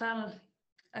course, I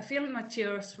feel my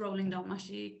tears rolling down my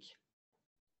cheek.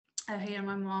 I hear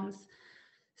my mom's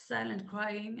silent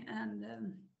crying, and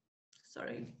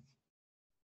sorry.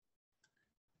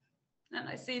 And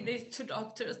I see these two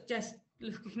doctors just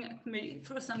looking at me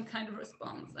for some kind of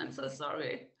response. I'm so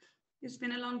sorry. It's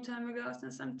been a long time ago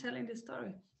since I'm telling this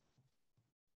story.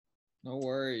 No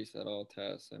worries at all,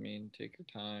 Tess. I mean, take your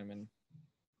time, and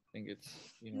I think it's,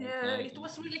 yeah, it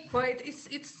was really quite.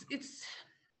 It's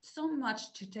so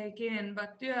much to take in,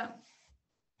 but yeah.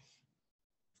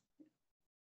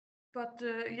 But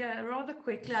yeah, rather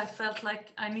quickly I felt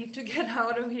like I need to get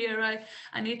out of here.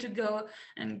 I need to go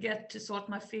and get to sort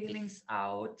my feelings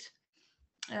out.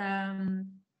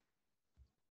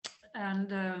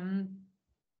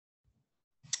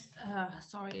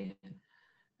 Sorry,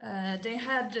 they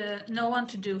had no one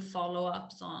to do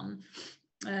follow-ups on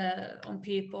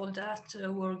people that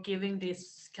were giving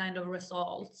this kind of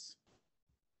results.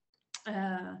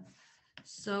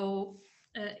 So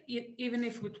even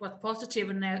if it was positive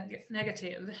and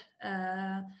negative,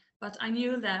 but I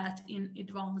knew that in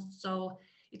advance, so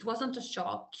it wasn't a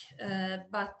shock,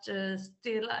 but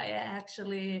still I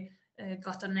actually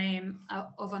got a name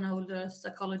of an older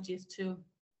psychologist who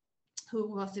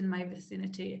was in my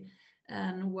vicinity,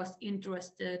 and was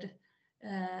interested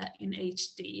in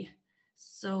HD.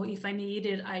 So if I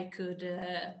needed, I could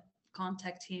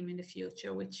contact him in the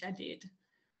future, which I did.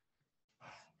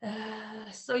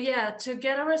 So yeah, to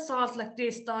get a result like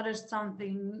this started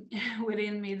something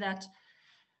within me that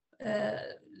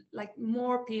like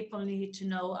more people need to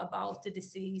know about the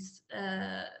disease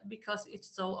because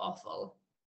it's so awful.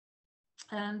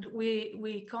 And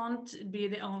we can't be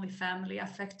the only family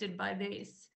affected by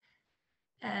this.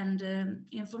 And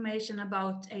information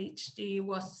about HD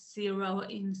was zero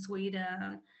in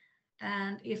Sweden.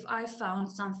 And if I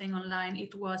found something online,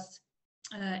 it was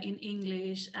in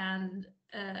English and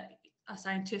a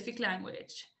scientific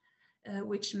language,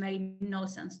 which made no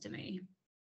sense to me.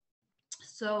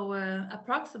 So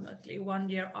approximately 1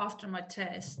 year after my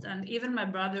test, and even my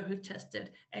brother who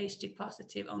tested HD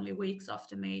positive only weeks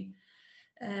after me,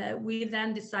 we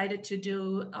then decided to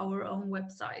do our own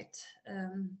website,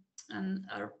 and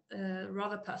a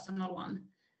rather personal one.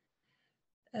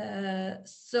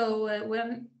 So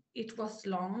when it was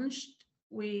launched,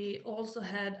 we also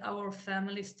had our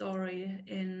family story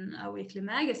in a weekly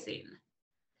magazine.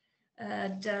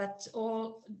 That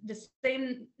all the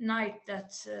same night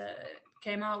that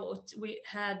came out, we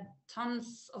had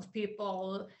tons of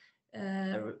people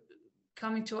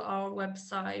coming to our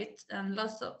website and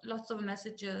lots of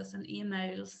messages and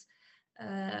emails.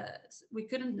 We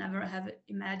couldn't never have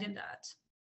imagined that.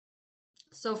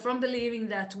 So from believing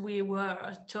that we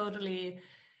were totally,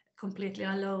 completely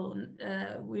alone,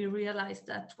 we realized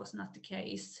that was not the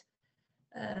case.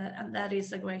 And that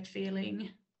is a great feeling.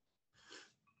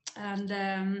 And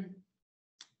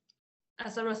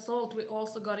as a result, we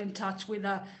also got in touch with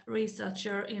a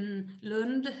researcher in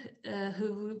Lund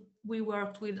who we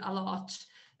worked with a lot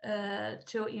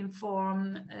to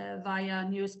inform via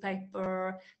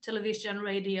newspaper, television,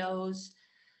 radios,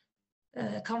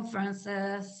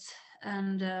 conferences,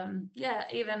 and yeah,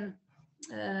 even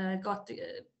got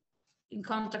in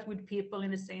contact with people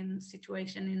in the same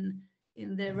situation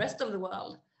in the rest of the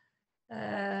world.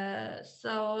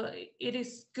 So it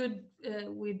is good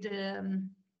with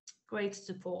great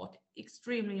support,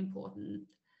 extremely important.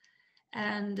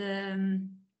 And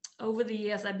over the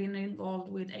years, I've been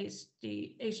involved with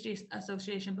HD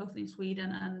Association, both in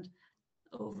Sweden and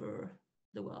over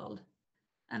the world.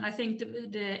 And I think the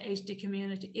HD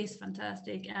community is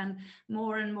fantastic and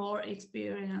more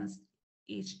experienced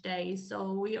each day.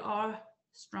 So we are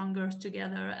stronger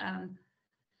together, and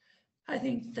I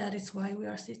think that is why we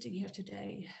are sitting here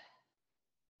today.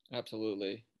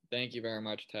 Absolutely. Thank you very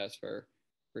much, Tess, for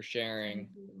sharing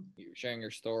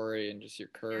your story and just your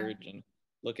courage. And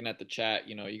looking at the chat,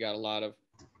 you know, you got a lot of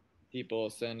people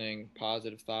sending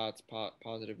positive thoughts,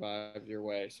 positive vibes your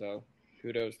way. So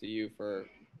kudos to you for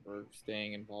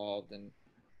staying involved. And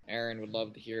Erin, would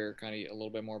love to hear kind of a little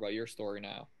bit more about your story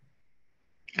now.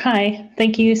 Hi,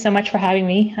 thank you so much for having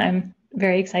me. I'm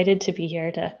very excited to be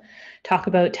here to talk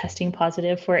about testing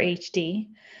positive for HD.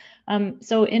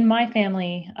 So in my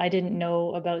family, I didn't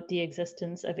know about the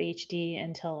existence of HD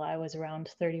until I was around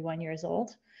 31 years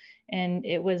old. And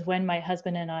it was when my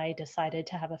husband and I decided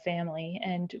to have a family,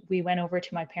 and we went over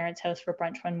to my parents' house for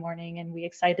brunch one morning, and we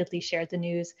excitedly shared the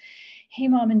news. Hey,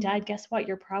 Mom and Dad, guess what?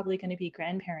 You're probably going to be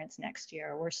grandparents next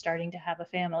year. We're starting to have a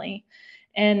family.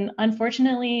 And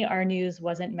unfortunately, our news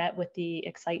wasn't met with the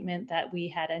excitement that we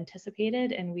had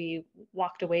anticipated, and we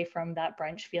walked away from that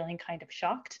brunch feeling kind of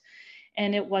shocked.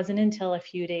 And it wasn't until a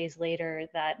few days later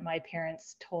that my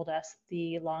parents told us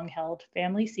the long-held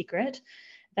family secret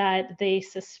that they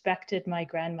suspected my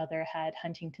grandmother had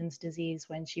Huntington's disease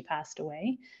when she passed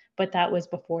away, but that was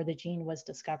before the gene was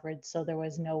discovered, so there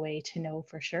was no way to know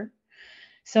for sure.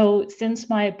 So since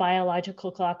my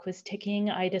biological clock was ticking,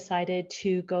 I decided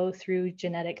to go through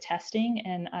genetic testing,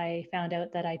 and I found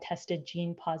out that I tested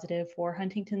gene positive for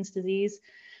Huntington's disease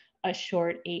a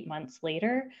short 8 months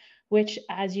later, which,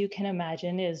 as you can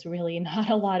imagine, is really not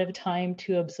a lot of time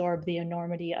to absorb the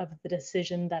enormity of the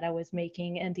decision that I was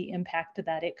making and the impact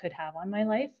that it could have on my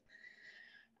life.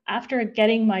 After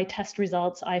getting my test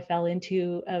results, I fell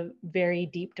into a very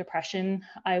deep depression.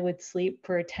 I would sleep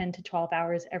for 10 to 12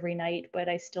 hours every night, but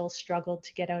I still struggled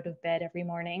to get out of bed every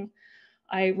morning.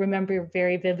 I remember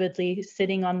very vividly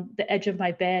sitting on the edge of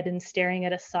my bed and staring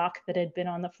at a sock that had been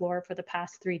on the floor for the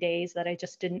past 3 days that I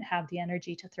just didn't have the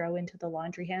energy to throw into the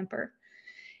laundry hamper.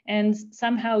 And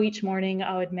somehow each morning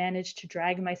I would manage to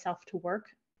drag myself to work.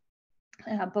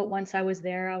 But once I was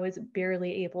there, I was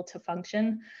barely able to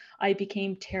function. I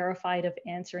became terrified of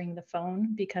answering the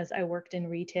phone because I worked in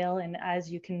retail. And as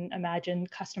you can imagine,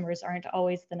 customers aren't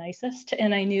always the nicest.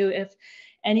 And I knew if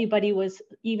anybody was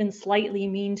even slightly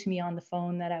mean to me on the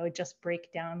phone that I would just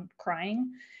break down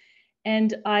crying.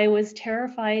 And I was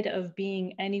terrified of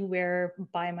being anywhere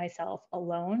by myself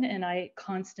alone. And I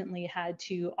constantly had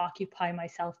to occupy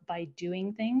myself by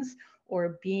doing things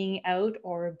or being out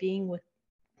or being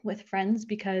with friends,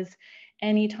 because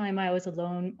anytime I was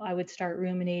alone, I would start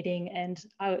ruminating and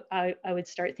I would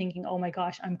start thinking, oh my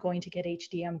gosh, I'm going to get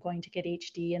HD, I'm going to get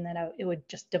HD. And then it would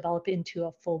just develop into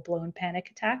a full-blown panic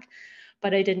attack.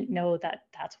 But I didn't know that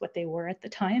that's what they were at the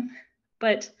time.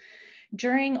 But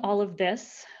during all of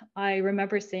this, I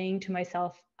remember saying to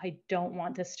myself, I don't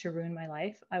want this to ruin my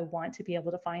life. I want to be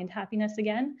able to find happiness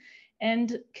again.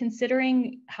 And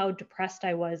considering how depressed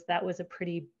I was, that was a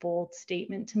pretty bold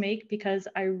statement to make, because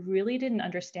I really didn't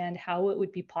understand how it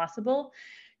would be possible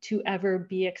to ever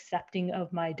be accepting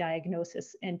of my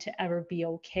diagnosis and to ever be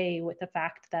okay with the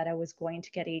fact that I was going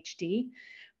to get HD.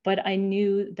 But I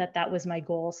knew that that was my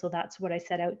goal, so that's what I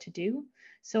set out to do.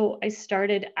 So I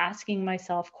started asking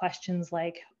myself questions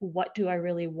like, what do I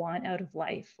really want out of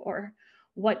life? Or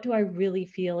what do I really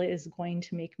feel is going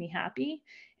to make me happy?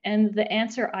 And the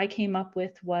answer I came up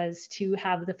with was to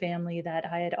have the family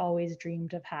that I had always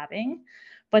dreamed of having.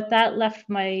 But that left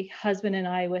my husband and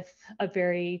I with a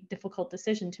very difficult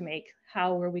decision to make.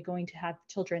 How were we going to have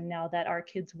children now that our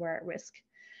kids were at risk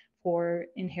for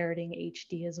inheriting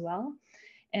HD as well?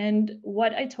 And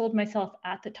what I told myself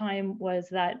at the time was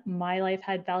that my life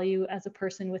had value as a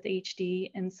person with HD,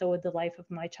 and so would the life of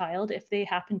my child if they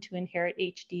happened to inherit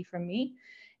HD from me.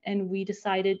 And we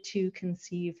decided to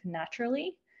conceive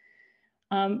naturally.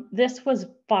 This was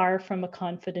far from a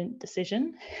confident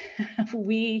decision.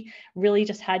 We really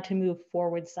just had to move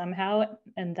forward somehow,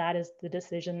 and that is the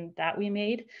decision that we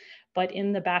made. But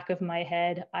in the back of my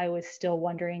head, I was still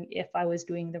wondering if I was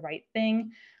doing the right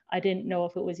thing. I didn't know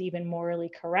if it was even morally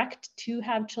correct to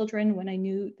have children when I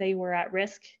knew they were at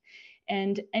risk.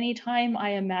 And anytime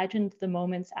I imagined the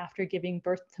moments after giving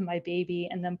birth to my baby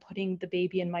and then putting the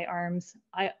baby in my arms,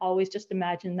 I always just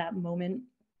imagined that moment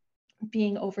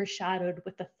being overshadowed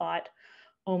with the thought,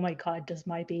 oh my God, does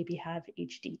my baby have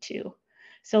HD too?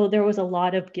 So there was a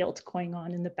lot of guilt going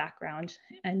on in the background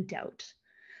and doubt.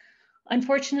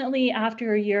 Unfortunately,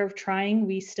 after a year of trying,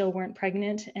 we still weren't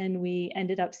pregnant, and we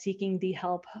ended up seeking the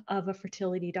help of a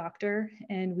fertility doctor.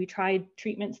 And we tried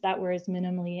treatments that were as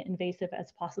minimally invasive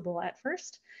as possible at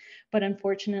first, but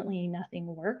unfortunately, nothing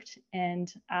worked.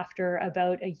 And after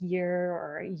about a year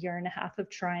or a year and a half of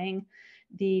trying,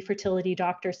 the fertility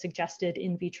doctor suggested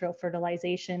in vitro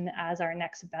fertilization as our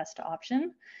next best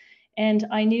option. And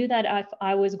I knew that if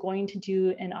I was going to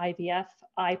do an IVF,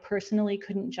 I personally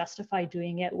couldn't justify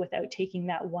doing it without taking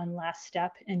that one last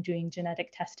step and doing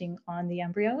genetic testing on the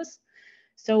embryos.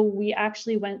 So we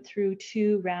actually went through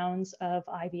 2 rounds of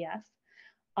IVF.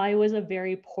 I was a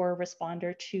very poor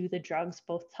responder to the drugs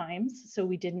both times, so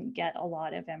we didn't get a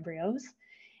lot of embryos.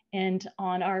 And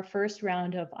on our first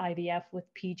round of IVF with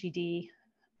PGD,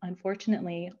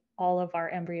 unfortunately, all of our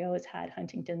embryos had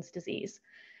Huntington's disease.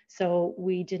 So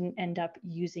we didn't end up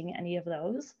using any of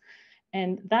those.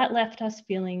 And that left us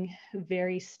feeling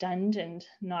very stunned and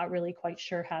not really quite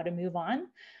sure how to move on.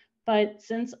 But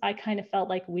since I kind of felt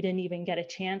like we didn't even get a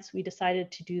chance, we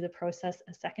decided to do the process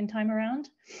a second time around.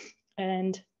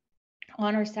 And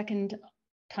on our second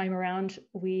time around,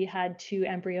 we had 2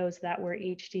 embryos that were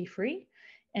HD free.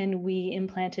 And we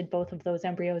implanted both of those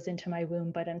embryos into my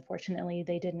womb, but unfortunately,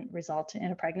 they didn't result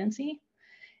in a pregnancy.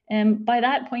 And by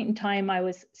that point in time, I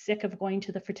was sick of going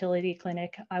to the fertility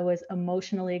clinic. I was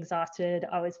emotionally exhausted.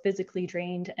 I was physically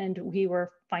drained, and we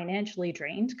were financially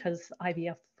drained because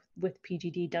IVF with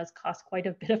PGD does cost quite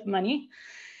a bit of money.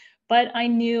 But I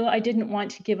knew I didn't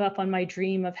want to give up on my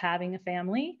dream of having a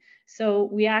family. So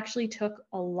we actually took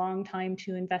a long time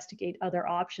to investigate other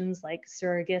options like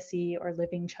surrogacy or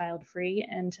living child-free.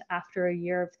 And after a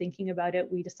year of thinking about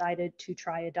it, we decided to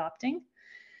try adopting.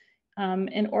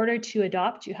 In order to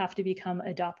adopt, you have to become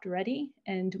adopt ready.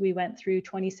 And we went through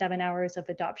 27 hours of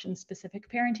adoption specific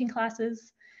parenting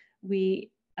classes.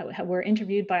 We were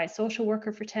interviewed by a social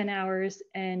worker for 10 hours,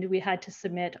 and we had to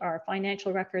submit our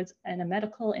financial records and a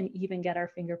medical and even get our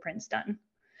fingerprints done.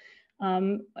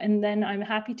 And then I'm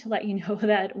happy to let you know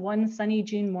that one sunny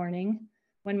June morning,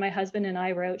 when my husband and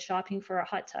I were out shopping for a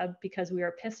hot tub because we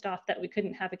were pissed off that we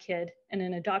couldn't have a kid and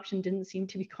an adoption didn't seem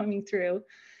to be coming through,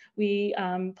 we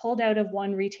pulled out of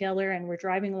one retailer and were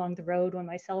driving along the road when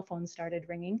my cell phone started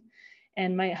ringing.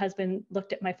 And my husband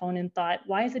looked at my phone and thought,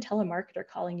 why is a telemarketer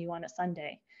calling you on a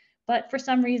Sunday? But for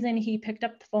some reason, he picked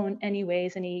up the phone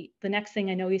anyways. And the next thing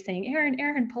I know, he's saying,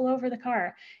 Aaron, pull over the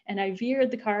car. And I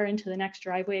veered the car into the next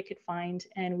driveway I could find.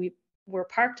 And we were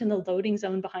parked in the loading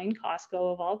zone behind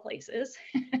Costco of all places.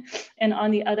 And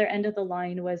on the other end of the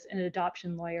line was an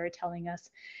adoption lawyer telling us,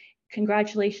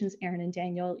 Congratulations, Erin and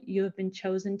Daniel. You have been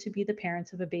chosen to be the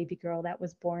parents of a baby girl that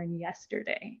was born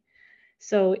yesterday.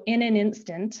 So in an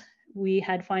instant, we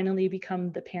had finally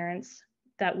become the parents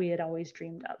that we had always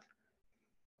dreamed of.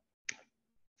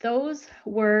 Those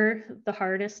were the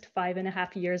hardest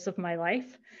 5.5 years of my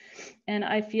life. And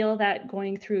I feel that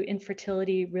going through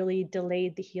infertility really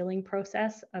delayed the healing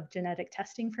process of genetic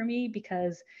testing for me,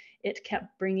 because it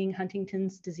kept bringing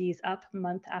Huntington's disease up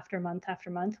month after month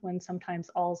after month, when sometimes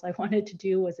all I wanted to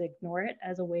do was ignore it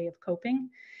as a way of coping.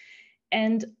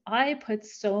 And I put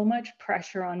so much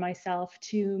pressure on myself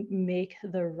to make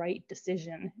the right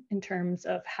decision in terms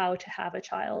of how to have a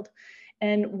child.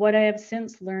 And what I have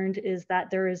since learned is that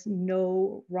there is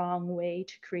no wrong way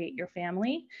to create your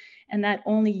family, and that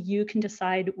only you can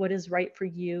decide what is right for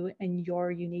you and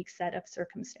your unique set of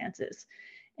circumstances.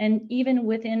 And even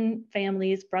within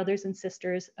families, brothers and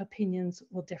sisters, opinions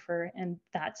will differ, and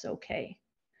that's okay.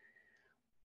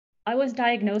 I was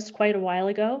diagnosed quite a while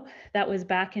ago. That was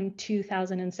back in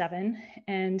 2007.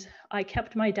 And I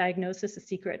kept my diagnosis a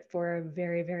secret for a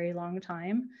very, very long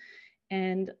time.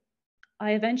 And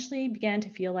I eventually began to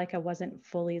feel like I wasn't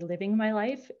fully living my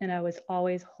life, and I was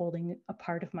always holding a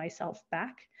part of myself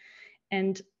back.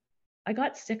 And I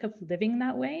got sick of living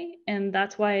that way. And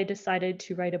that's why I decided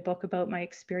to write a book about my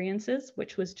experiences,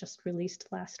 which was just released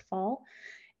last fall.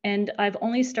 And I've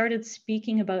only started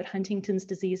speaking about Huntington's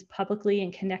disease publicly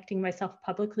and connecting myself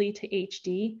publicly to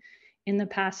HD in the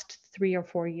past 3 or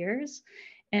 4 years.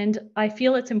 And I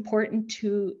feel it's important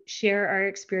to share our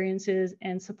experiences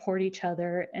and support each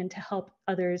other, and to help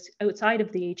others outside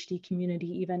of the HD community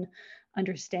even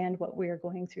understand what we're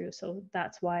going through. So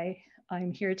that's why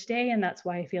I'm here today, and that's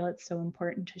why I feel it's so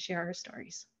important to share our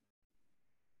stories.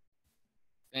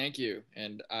 Thank you.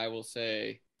 And I will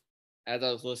say, as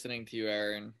I was listening to you,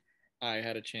 Erin, I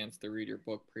had a chance to read your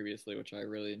book previously, which I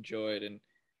really enjoyed. And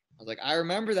I was like, I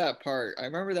remember that part. I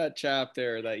remember that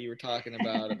chapter that you were talking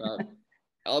about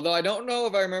although I don't know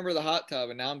if I remember the hot tub,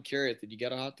 and now I'm curious. Did you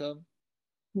get a hot tub?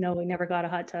 No, we never got a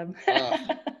hot tub.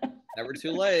 Never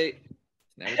too late.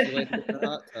 It's never too late to get a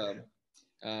hot tub.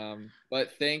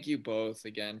 But thank you both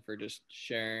again for just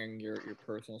sharing your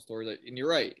personal stories. And you're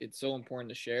right. It's so important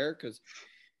to share, because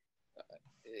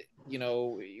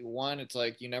one, it's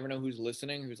like you never know who's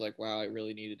listening, who's like, wow, I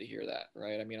really needed to hear that,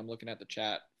 right? I mean, I'm looking at the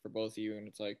chat for both of you, and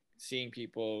it's like seeing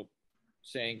people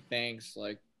saying thanks,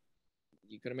 like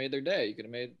you could have made their day. You could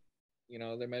have made,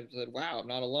 they might have said, wow, I'm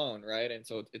not alone, right? And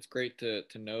so it's great to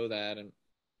know that.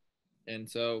 And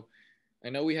so I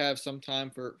know we have some time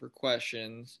for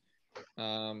questions.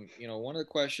 One of the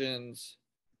questions,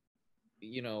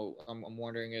 I'm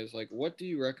wondering is like, what do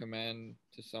you recommend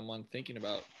to someone thinking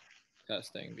about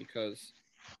testing? Because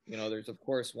there's of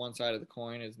course one side of the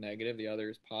coin is negative, the other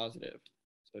is positive.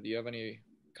 So do you have any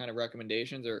kind of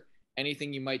recommendations, or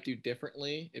anything you might do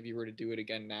differently if you were to do it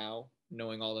again now,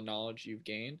 knowing all the knowledge you've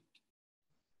gained?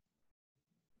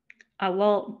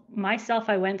 Well, myself,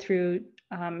 I went through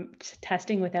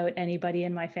testing without anybody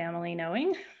in my family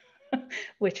knowing,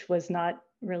 which was not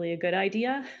really a good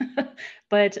idea.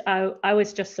 But I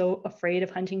was just so afraid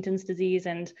of Huntington's disease.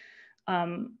 And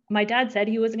my dad said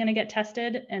he wasn't going to get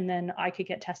tested, and then I could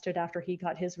get tested after he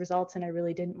got his results. And I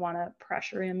really didn't want to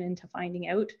pressure him into finding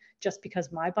out just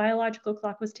because my biological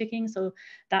clock was ticking. So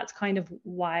that's kind of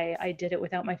why I did it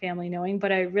without my family knowing.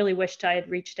 But I really wished I had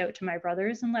reached out to my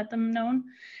brothers and let them know.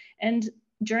 And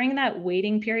during that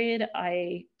waiting period,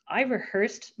 I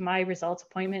rehearsed my results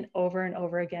appointment over and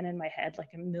over again in my head,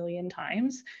 like a million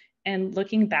times. And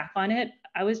looking back on it,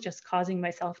 I was just causing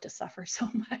myself to suffer so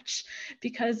much,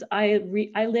 because I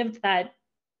lived that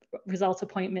results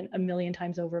appointment a million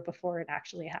times over before it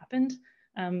actually happened.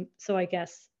 So I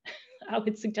guess I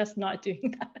would suggest not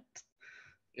doing that.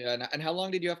 Yeah, and how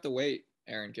long did you have to wait,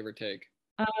 Erin, give or take?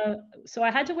 So I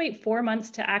had to wait 4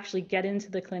 months to actually get into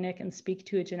the clinic and speak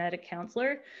to a genetic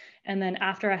counselor. And then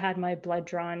after I had my blood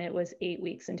drawn, it was 8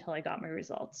 weeks until I got my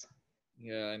results.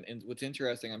 Yeah, and what's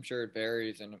interesting, I'm sure it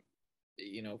varies, and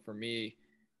for me,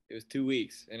 it was 2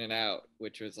 weeks in and out,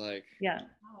 which was like, yeah,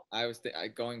 I was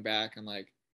going back, I'm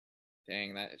like,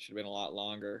 dang, that it should have been a lot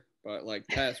longer. But like,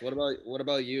 Tess, what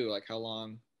about you? Like, how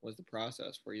long was the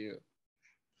process for you?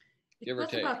 It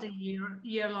was about a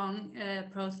year-long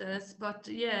process, but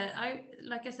yeah,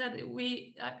 like I said,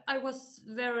 I was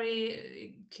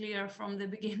very clear from the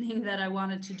beginning that I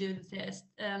wanted to do the test,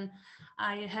 and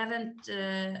I haven't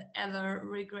ever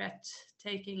regret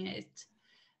taking it.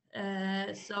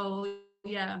 So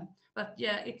yeah, but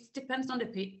yeah, it depends on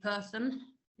the person.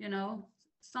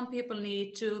 Some people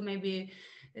need to maybe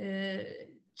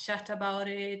chat about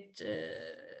it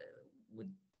with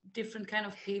different kind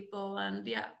of people, and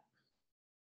yeah.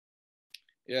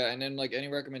 Yeah, and then like any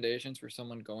recommendations for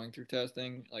someone going through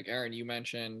testing? Like Aaron, you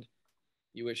mentioned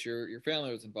you wish your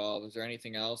family was involved. Is there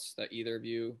anything else that either of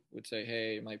you would say,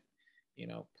 hey, my,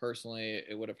 personally,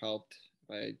 it would have helped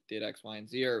if I did X, Y, and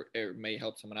Z, or it may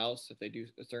help someone else if they do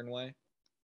a certain way?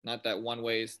 Not that one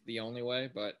way is the only way,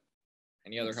 but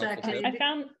any other helpful Exactly. tips? I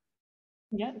found,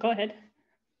 yeah, go ahead.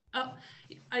 Oh,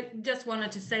 I just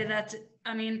wanted to say that,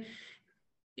 I mean,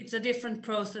 it's a different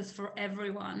process for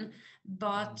everyone,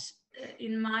 but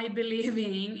in my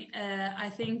believing, I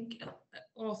think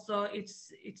also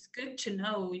it's good to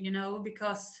know,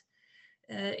 because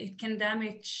it can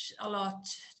damage a lot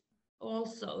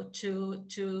also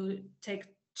to take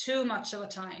too much of a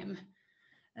time.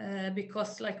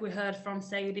 Because like we heard from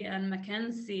Sadie and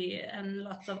Mackenzie and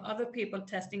lots of other people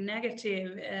testing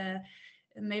negative,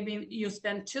 maybe you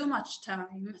spend too much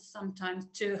time sometimes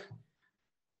too,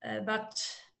 but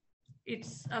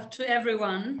it's up to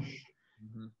everyone.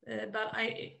 But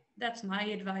that's my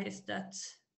advice, that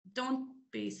don't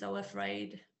be so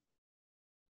afraid.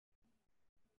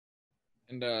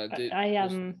 And oh,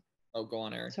 go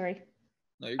on, Aaron. Sorry.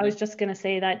 No, you're I was good. just going to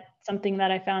say that something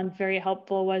that I found very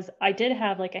helpful was I did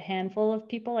have like a handful of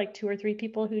people, like 2 or 3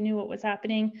 people who knew what was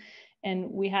happening.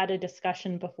 And we had a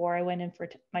discussion before I went in for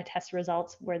my test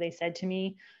results where they said to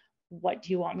me, what do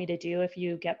you want me to do if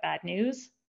you get bad news?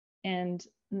 And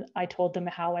I told them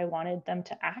how I wanted them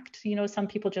to act. Some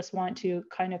people just want to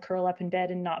kind of curl up in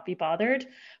bed and not be bothered.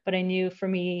 But I knew for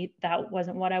me, that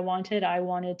wasn't what I wanted. I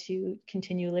wanted to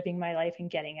continue living my life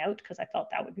and getting out because I felt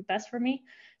that would be best for me.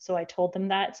 So I told them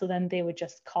that. So then they would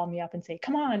just call me up and say,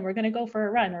 come on, we're going to go for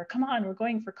a run, or come on, we're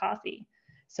going for coffee.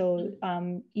 So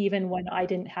even when I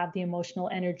didn't have the emotional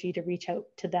energy to reach out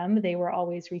to them, they were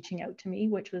always reaching out to me,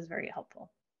 which was very helpful.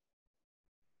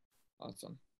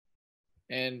 Awesome.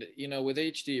 And with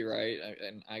HD, right?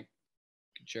 And I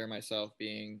can share myself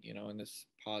being, in this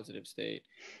positive state.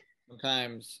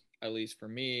 Sometimes, at least for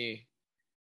me,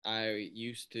 I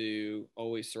used to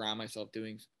always surround myself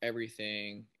doing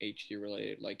everything HD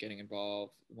related, like getting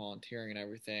involved, volunteering, and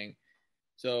everything.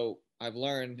 So I've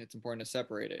learned it's important to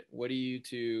separate it. What do you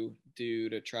two do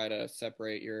to try to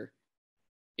separate your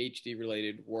HD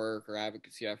related work or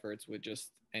advocacy efforts with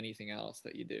just anything else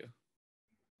that you do?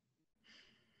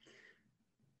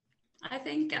 I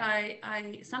think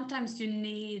I sometimes you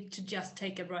need to just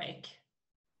take a break,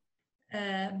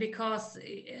 because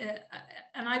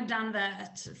and I've done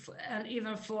that, and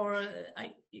even for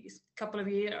a couple of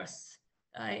years,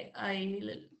 I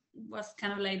was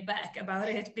kind of laid back about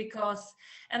it, because,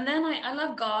 and then I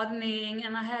love gardening,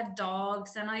 and I have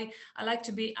dogs, and I like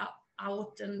to be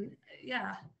out and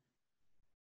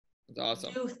It's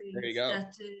awesome. do There you things go.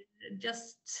 that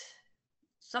just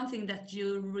something that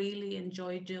you really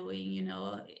enjoy doing,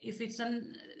 if it's a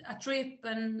trip,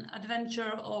 an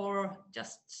adventure, or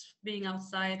just being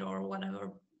outside or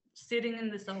whatever, sitting in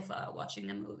the sofa watching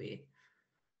a movie.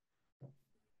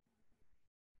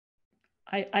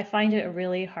 I find it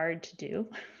really hard to do.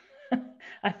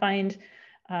 I find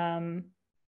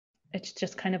it's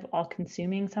just kind of all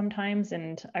consuming sometimes,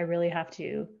 and I really have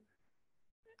to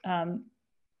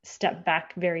step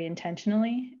back very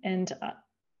intentionally. And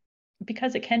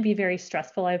because it can be very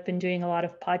stressful, I've been doing a lot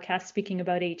of podcasts speaking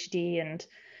about HD, and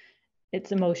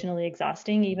it's emotionally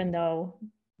exhausting, even though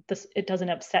it doesn't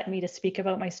upset me to speak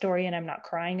about my story and I'm not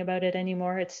crying about it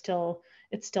anymore. It's still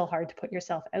hard to put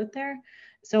yourself out there.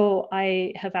 So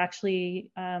I have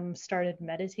actually started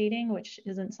meditating, which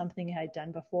isn't something I had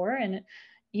done before. And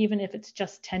even if it's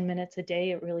just 10 minutes a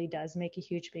day, it really does make a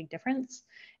huge, big difference.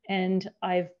 And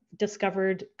I've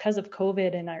discovered, because of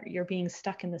COVID and you're being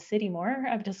stuck in the city more,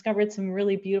 I've discovered some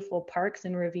really beautiful parks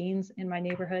and ravines in my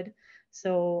neighborhood.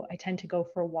 So I tend to go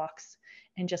for walks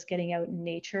and just getting out in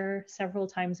nature several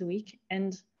times a week.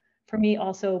 And for me,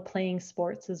 also playing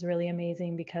sports is really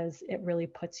amazing because it really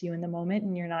puts you in the moment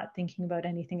and you're not thinking about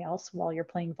anything else while you're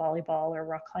playing volleyball or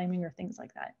rock climbing or things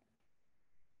like that.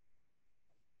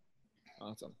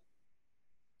 Awesome.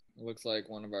 It looks like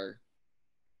one of our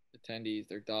attendees,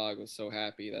 their dog was so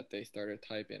happy that they started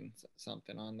typing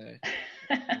something on there.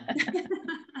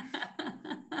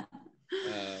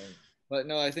 But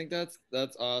no, I think that's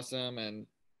awesome, and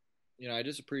I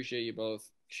just appreciate you both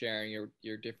sharing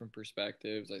your different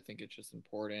perspectives. I think it's just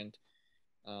important.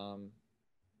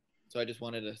 So I just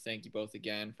wanted to thank you both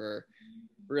again for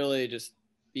really just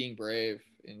being brave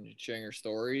and sharing your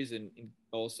stories, and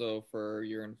also for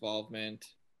your involvement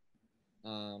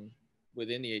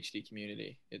within the HD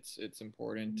community. It's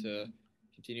important to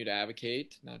continue to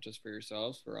advocate, not just for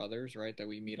yourselves, for others, right, that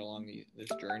we meet along this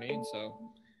journey. And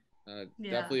so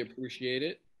definitely appreciate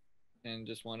it, and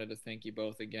just wanted to thank you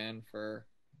both again for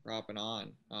for hopping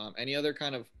on. Any other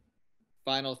kind of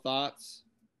final thoughts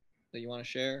that you want to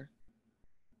share?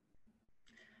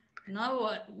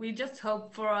 No, we just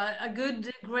hope for a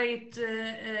good, great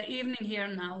evening here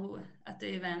now at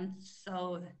the event.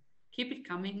 So keep it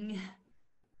coming.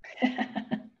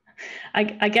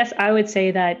 I guess I would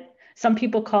say that some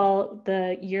people call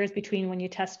the years between when you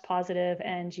test positive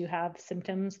and you have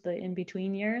symptoms the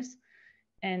in-between years.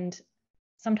 And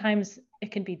sometimes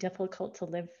it can be difficult to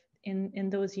live in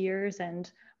those years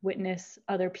and witness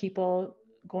other people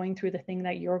going through the thing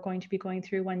that you're going to be going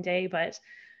through one day. But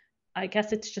I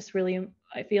guess it's just really,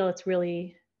 I feel it's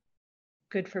really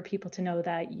good for people to know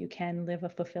that you can live a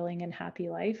fulfilling and happy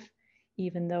life,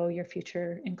 even though your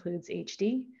future includes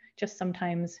HD. Just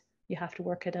sometimes you have to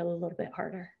work it a little bit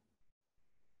harder.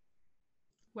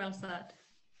 Well said.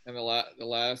 And the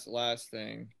last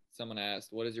thing someone asked,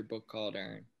 what is your book called,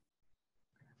 Erin?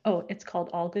 Oh, it's called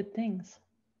All Good Things.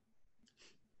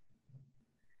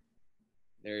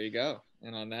 There you go.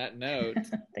 And on that note,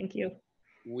 thank you.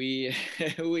 Well,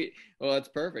 that's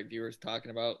perfect. You were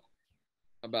talking about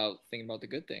thinking about the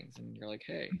good things, and you're like,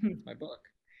 hey, it's my book.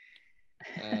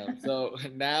 So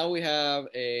now we have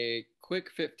a quick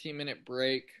 15-minute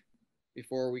break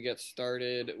before we get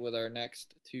started with our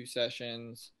next 2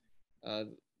 sessions.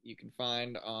 You can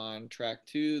find on track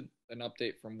 2 an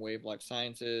update from Wave Life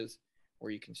Sciences, or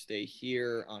you can stay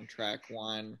here on track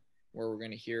 1, where we're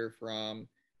going to hear from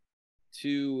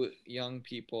 2 young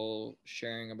people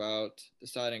sharing about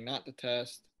deciding not to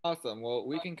test. Awesome. Well,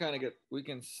 we can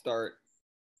start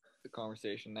the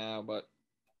conversation now, but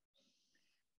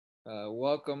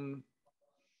welcome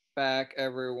back,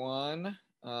 everyone,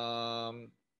 to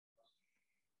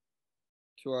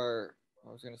our,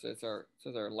 I was going to say it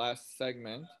says our last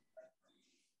segment,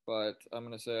 but I'm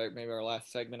going to say maybe our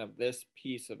last segment of this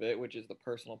piece of it, which is the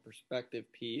personal perspective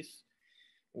piece,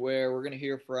 where we're going to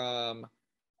hear from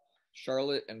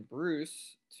Charlotte and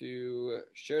Bruce to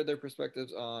share their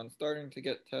perspectives on starting to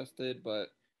get tested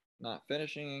but not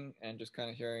finishing, and just kind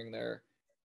of hearing their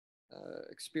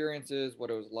experiences, what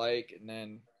it was like, and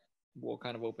then we'll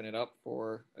kind of open it up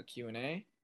for a Q&A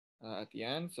at the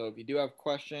end. So if you do have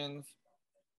questions,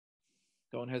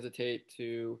 don't hesitate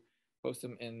to post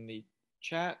them in the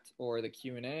chat or the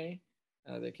Q&A.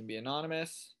 They can be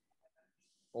anonymous,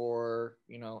 or,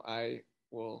 I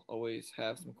will always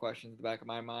have some questions in the back of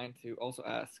my mind to also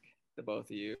ask the both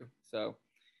of you. So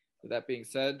with that being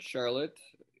said, Charlotte,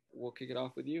 we'll kick it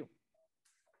off with you.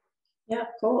 Yeah, of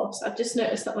course. I've just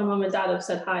noticed that my mum and dad have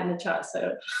said hi in the chat,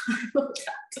 so I love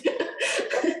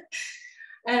that.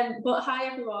 But hi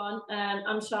everyone,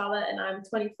 I'm Charlotte and I'm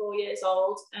 24 years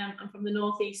old. I'm from the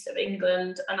northeast of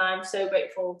England, and I'm so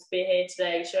grateful to be here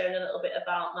today sharing a little bit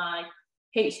about my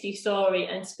HD story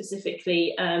and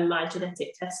specifically my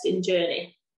genetic testing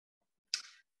journey.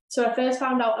 So I first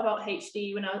found out about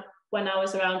HD when I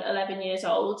was around 11 years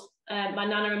old. My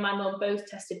nana and my mum both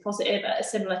tested positive at a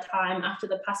similar time after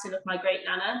the passing of my great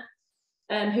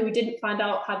nana, who we didn't find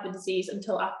out had the disease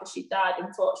until after she died,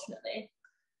 unfortunately.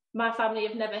 My family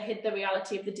have never hid the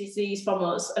reality of the disease from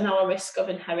us and our risk of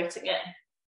inheriting it.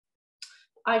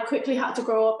 I quickly had to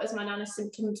grow up as my nana's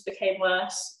symptoms became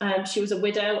worse. She was a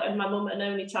widow and my mum an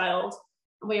only child.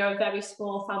 And we are a very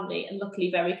small family and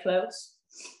luckily very close.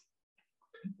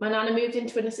 My nana moved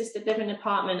into an assisted living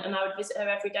apartment and I would visit her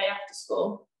every day after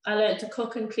school. I learned to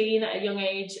cook and clean at a young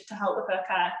age to help with her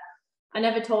care. I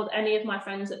never told any of my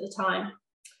friends at the time.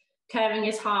 Caring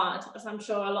is hard, as I'm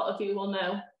sure a lot of you will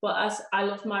know, but as I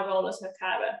loved my role as her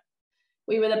carer.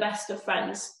 We were the best of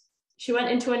friends. She went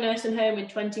into a nursing home in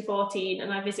 2014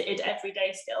 and I visited every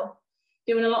day still,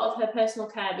 doing a lot of her personal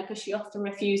care because she often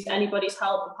refused anybody's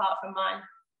help apart from mine.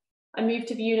 I moved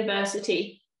to the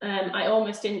university. I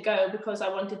almost didn't go because I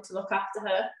wanted to look after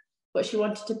her, but she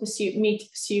wanted to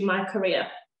pursue my career.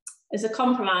 As a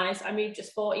compromise, I moved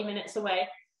just 40 minutes away,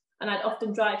 and I'd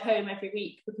often drive home every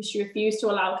week because she refused to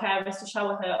allow carers to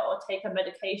shower her or take her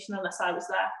medication unless I was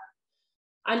there.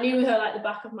 I knew her like the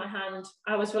back of my hand.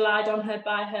 I was relied on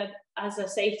by her as a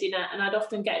safety net, and I'd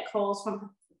often get calls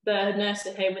from the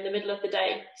nursing home in the middle of the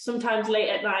day, sometimes late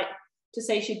at night, to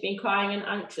say she'd been crying and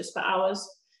anxious for hours.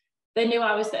 They knew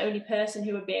I was the only person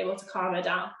who would be able to calm her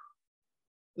down.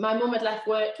 My mum had left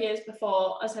work years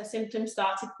before as her symptoms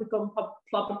started to become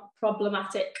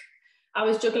problematic. I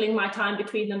was juggling my time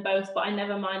between them both, but I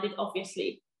never minded,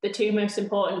 obviously, the 2 most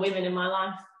important women in my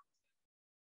life.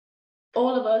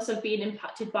 All of us have been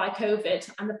impacted by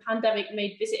COVID, and the pandemic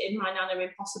made visiting my nana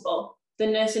impossible. The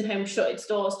nursing home shut its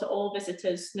doors to all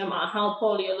visitors, no matter how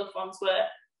poorly your loved ones were.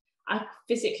 I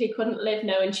physically couldn't live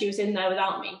knowing she was in there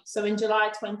without me. So in July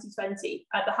 2020,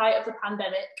 at the height of the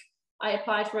pandemic, I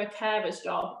applied for a carer's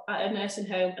job at a nursing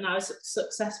home and I was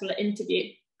successful at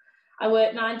interview. I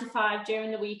worked 9 to 5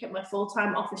 during the week at my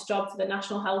full-time office job for the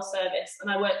National Health Service,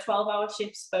 and I worked 12-hour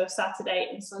shifts both Saturday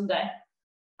and Sunday.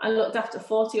 I looked after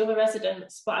 40 other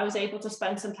residents, but I was able to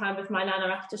spend some time with my nana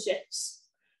after shifts,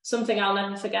 something I'll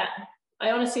never forget.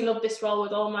 I honestly love this role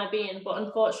with all my being, but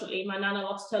unfortunately my nana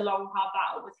lost her long, hard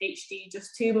battle with HD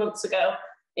just 2 months ago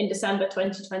in December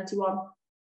 2021.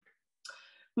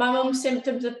 My mum's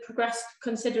symptoms have progressed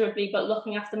considerably, but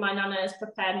looking after my nana has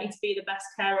prepared me to be the best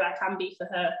carer I can be for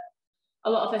her. A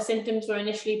lot of her symptoms were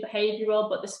initially behavioural,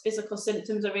 but the physical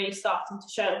symptoms are really starting to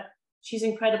show. She's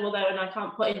incredible though, and I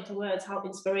can't put into words how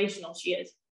inspirational she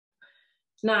is.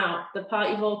 Now, the part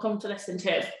you've all come to listen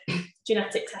to,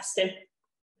 genetic testing.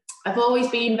 I've always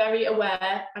been very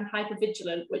aware and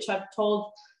hypervigilant, which I've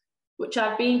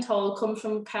been told comes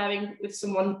from caring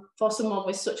for someone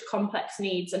with such complex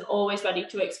needs and always ready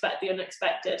to expect the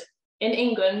unexpected. In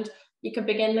England, you can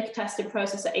begin the testing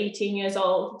process at 18 years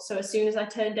old. So as soon as I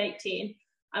turned 18,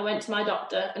 I went to my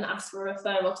doctor and asked for a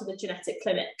referral to the genetic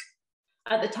clinic.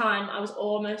 At the time, I was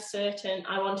almost certain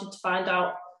I wanted to find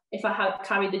out if I had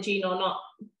carried the gene or not.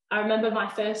 I remember my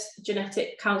first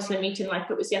genetic counselling meeting like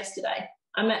it was yesterday.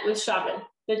 I met with Sharon,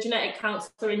 the genetic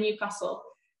counsellor in Newcastle,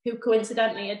 who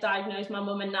coincidentally had diagnosed my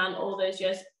mum and nan all those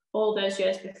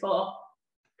years before.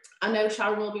 I know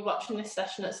Sharon will be watching this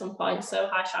session at some point, so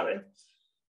hi Sharon.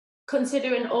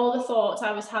 Considering all the thoughts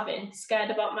I was having, scared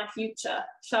about my future,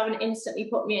 Sharon instantly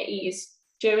put me at ease.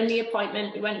 During the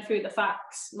appointment, we went through the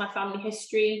facts, my family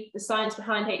history, the science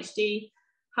behind HD,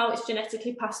 how it's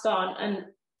genetically passed on, and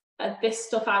this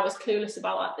stuff I was clueless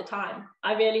about at the time.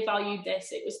 I really valued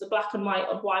this. It was the black and white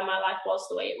of why my life was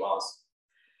the way it was.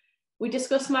 We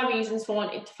discussed my reasons for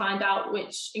wanting to find out,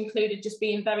 which included just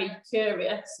being very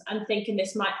curious and thinking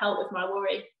this might help with my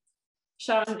worry.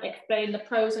 Sharon explained the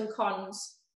pros and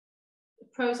cons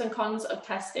of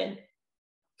testing.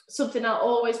 Something I'll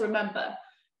always remember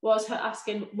was her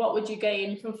asking, what would you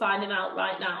gain from finding out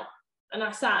right now? And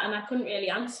I sat and I couldn't really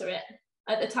answer it.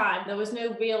 At the time, there was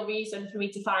no real reason for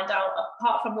me to find out,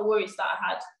 apart from the worries that I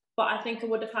had, but I think I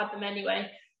would have had them anyway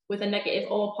with a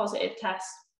negative or positive test,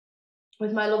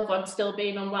 with my loved one still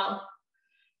being unwell.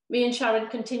 Me and Sharon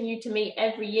continued to meet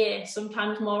every year,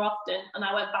 sometimes more often, and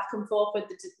I went back and forth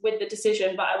with the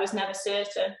decision, but I was never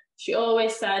certain. She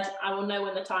always said, I will know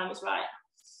when the time is right.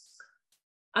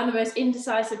 I'm the most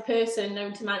indecisive person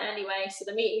known to man anyway, so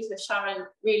the meetings with Sharon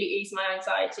really eased my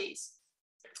anxieties.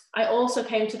 I also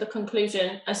came to the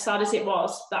conclusion, as sad as it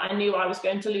was, that I knew I was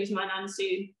going to lose my nan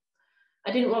soon.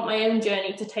 I didn't want my own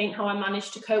journey to taint how I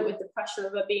managed to cope with the pressure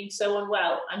of her being so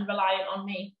unwell and reliant on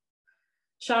me.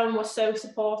 Sharon was so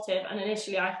supportive, and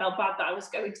initially I felt bad that I was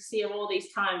going to see her all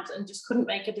these times and just couldn't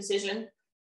make a decision.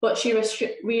 But she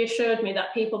reassured me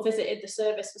that people visited the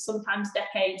service for sometimes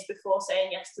decades before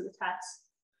saying yes to the test.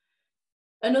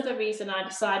 Another reason I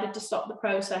decided to stop the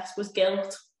process was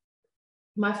guilt.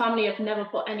 My family have never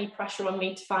put any pressure on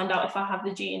me to find out if I have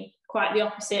the gene, quite the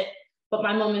opposite. But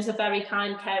my mum is a very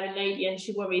kind, caring lady and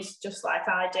she worries just like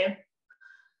I do.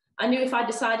 I knew if I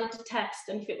decided to test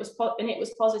and it was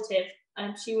positive,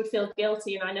 she would feel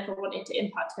guilty, and I never wanted to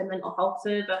impact her mental health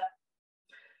further.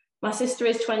 My sister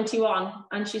is 21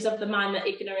 and she's of the mind that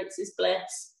ignorance is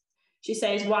bliss. She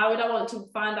says, why would I want to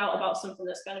find out about something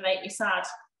that's going to make me sad?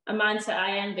 A mindset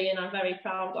I envy and I'm very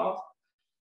proud of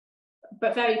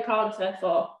her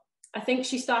for. I think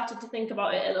she started to think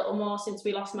about it a little more since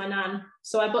we lost my nan.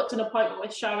 So I booked an appointment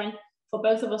with Sharon for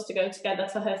both of us to go together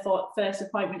for her first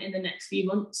appointment in the next few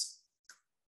months.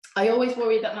 I always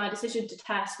worry that my decision to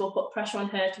test will put pressure on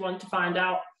her to want to find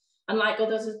out. And like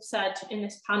others have said in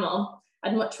this panel,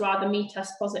 I'd much rather me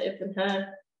test positive than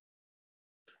her.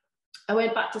 I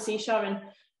went back to see Sharon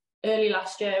early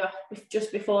last year,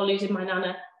 just before losing my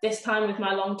nana, this time with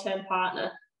my long-term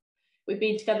partner. We've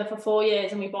been together for 4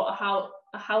 years and we bought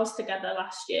a house together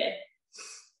last year.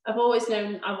 I've always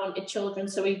known I wanted children,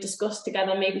 so we discussed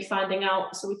together maybe finding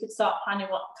out so we could start planning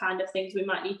what kind of things we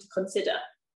might need to consider.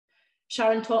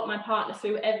 Sharon taught my partner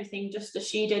through everything just as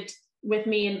she did with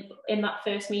me in that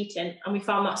first meeting, and we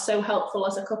found that so helpful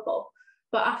as a couple.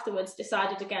 But afterwards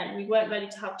decided again we weren't ready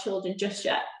to have children just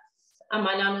yet, and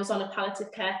my nan was on a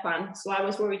palliative care plan, so I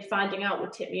was worried finding out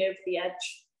would tip me over the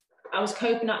edge. I was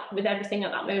coping up with everything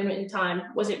at that moment in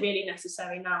time. Was it really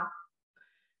necessary now?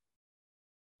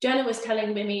 Jenna was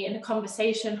telling me in a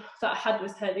conversation that I had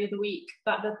with her the other week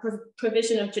that the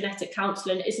provision of genetic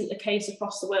counselling isn't the case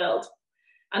across the world.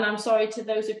 And I'm sorry to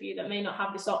those of you that may not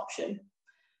have this option.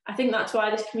 I think that's why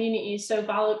this community is so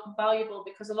valuable,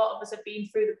 because a lot of us have been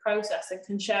through the process and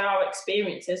can share our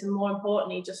experiences, and more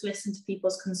importantly, just listen to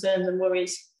people's concerns and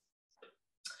worries.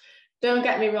 don't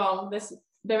get me wrong,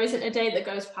 there isn't a day that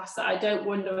goes past that I don't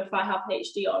wonder if I have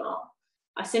HD or not.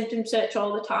 I symptom search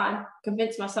all the time,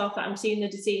 convince myself that I'm seeing the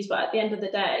disease, but at the end of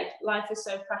the day, life is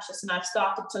so precious, and I've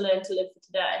started to learn to live for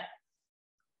today.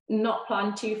 Not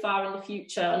plan too far in the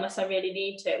future unless I really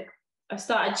need to. I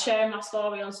started sharing my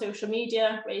story on social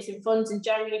media, raising funds, and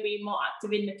generally being more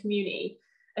active in the community,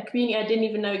 a community I didn't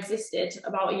even know existed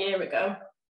about a year ago.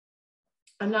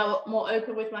 I'm now more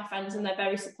open with my friends, and they're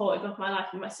very supportive of my life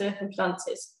and my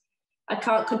circumstances. I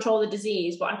can't control the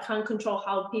disease, but I can control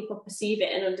how people perceive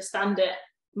it and understand it.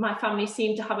 My family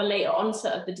seemed to have a later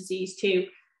onset of the disease too,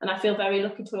 and I feel very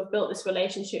lucky to have built this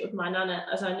relationship with my nana,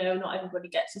 as I know not everybody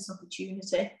gets this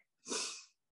opportunity.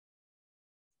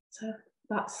 So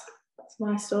that's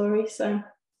my story. So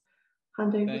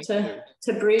hand over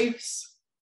to Bruce.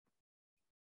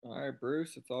 All right,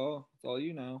 Bruce, it's all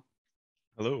you now.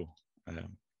 Hello.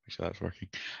 Make sure that's working.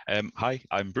 Hi,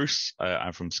 I'm Bruce.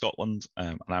 I'm from Scotland,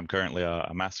 and I'm currently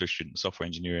a master's student in software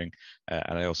engineering,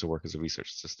 and I also work as a research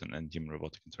assistant in human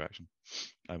robotic interaction.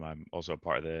 I'm also a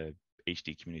part of the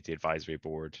HD Community Advisory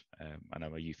Board, and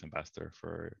I'm a youth ambassador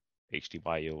for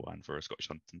HDYO and for Scottish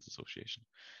Huntingtons Association.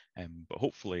 But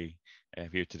hopefully,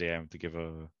 here today I'm to give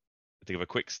a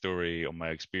quick story on my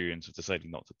experience of deciding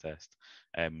not to test,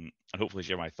 and hopefully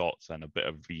share my thoughts and a bit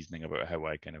of reasoning about how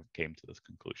I kind of came to this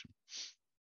conclusion.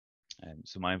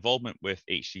 So my involvement with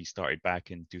HD started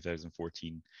back in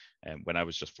 2014 when I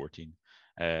was just 14,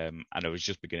 and I was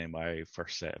just beginning my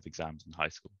first set of exams in high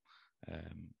school.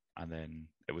 And then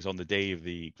it was on the day of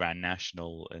the Grand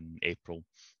National in April,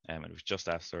 and it was just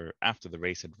after the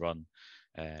race had run.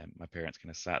 My parents kind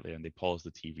of sat there and they paused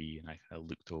the TV, and I kind of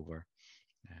looked over.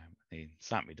 They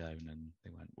sat me down and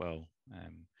they went, "Well,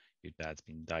 your dad's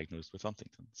been diagnosed with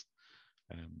Huntington's."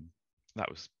 That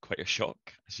was quite a shock,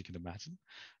 as you can imagine.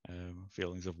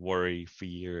 Feelings of worry,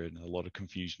 fear, and a lot of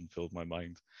confusion filled my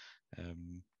mind.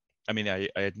 I mean, I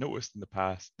had noticed in the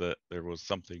past that there was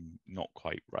something not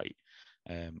quite right.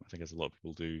 I think as a lot of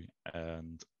people do.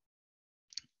 And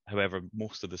however,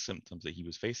 most of the symptoms that he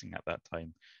was facing at that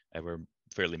time were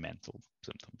fairly mental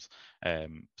symptoms.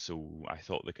 So I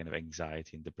thought the kind of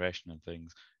anxiety and depression and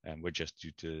things were just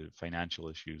due to financial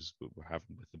issues we were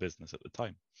having with the business at the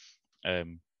time.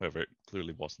 However, it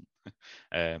clearly wasn't.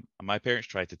 And my parents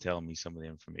tried to tell me some of the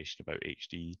information about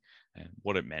HD and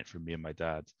what it meant for me and my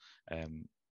dad,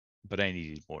 but I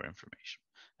needed more information.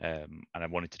 And I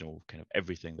wanted to know kind of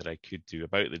everything that I could do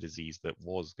about the disease that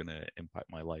was going to impact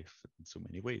my life in so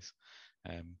many ways.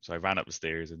 So I ran up the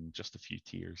stairs in just a few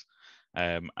tears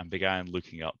and began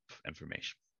looking up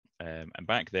information. And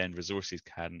back then, resources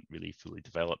hadn't really fully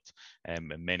developed, and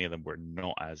many of them were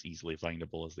not as easily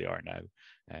findable as they are now.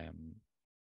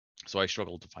 So I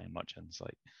struggled to find much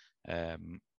insight. So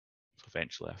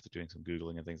eventually, after doing some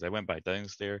Googling and things, I went back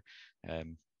downstairs,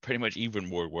 pretty much even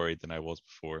more worried than I was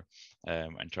before,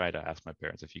 and tried to ask my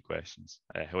parents a few questions.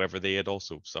 However, they had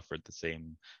also suffered the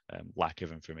same lack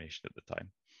of information at the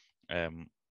time.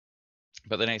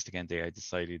 But the next day, I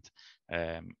decided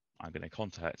I'm going to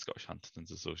contact Scottish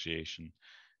Huntingtons Association.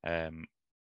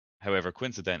 However,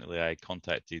 coincidentally, I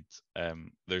contacted,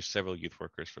 there's several youth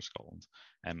workers for Scotland,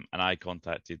 and I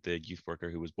contacted the youth worker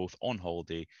who was both on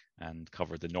holiday and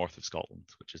covered the north of Scotland,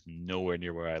 which is nowhere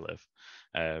near where I live.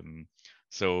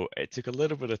 So it took a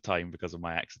little bit of time because of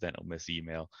my accidental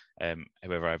email.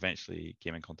 However, I eventually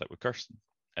came in contact with Kirsten,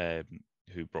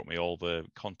 who brought me all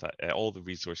the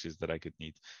resources that I could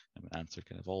need and answered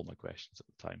kind of all my questions at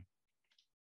the time.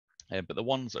 But the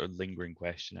one sort of lingering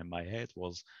question in my head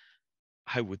was,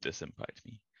 how would this impact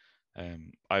me?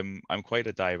 I'm quite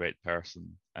a direct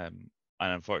person, and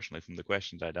unfortunately, from the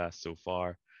questions I'd asked so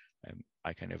far,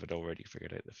 I kind of had already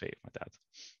figured out the fate of my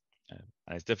dad.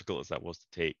 And as difficult as that was to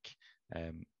take,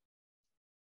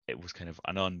 it was kind of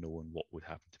an unknown what would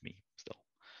happen to me still.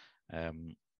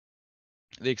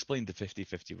 They explained the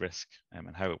 50-50 risk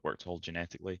and how it worked all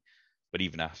genetically, but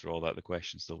even after all that, the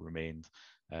question still remained,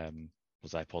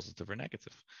 was I positive or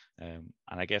negative? And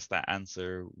I guess that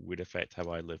answer would affect how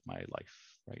I live my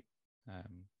life, right?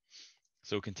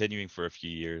 So continuing for a few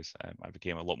years, I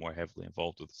became a lot more heavily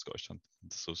involved with the Scottish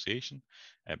Huntingtons Association,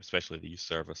 especially the youth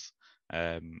service.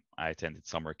 I attended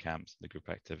summer camps and the group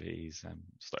activities, and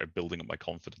started building up my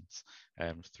confidence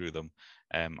through them,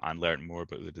 and learned more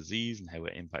about the disease and how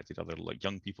it impacted other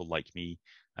young people like me.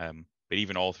 But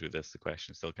even all through this, the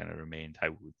question still kind of remained, how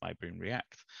would my brain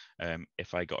react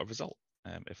if I got a result,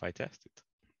 if I tested?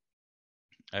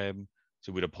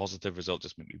 So would a positive result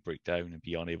just make me break down and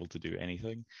be unable to do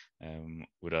anything?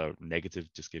 Would a negative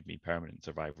just give me permanent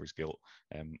survivor's guilt?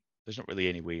 there's not really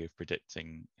any way of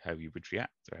predicting how you would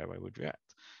react or how I would react.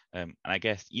 And I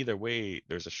guess either way,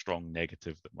 there's a strong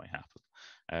negative that might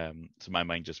happen. So my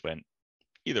mind just went,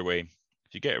 either way,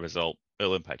 if you get a result,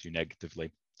 it'll impact you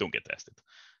negatively. Don't get tested.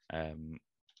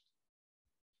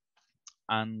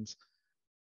 And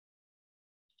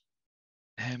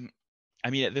I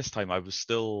mean, at this time, I was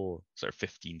still sort of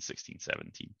 15, 16,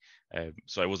 17.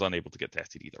 So I was unable to get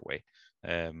tested either way.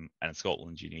 And in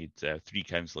Scotland, you need 3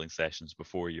 counselling sessions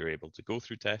before you're able to go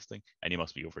through testing, and you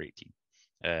must be over 18.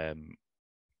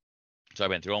 So I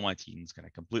went through all my teens kind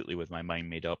of completely with my mind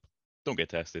made up. Don't get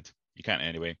tested. You can't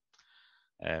anyway.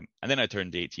 And then I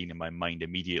turned 18 and my mind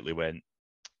immediately went,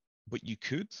 but you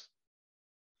could.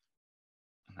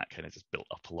 And that kind of just built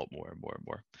up a lot more and more and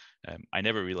more. I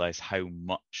never realized how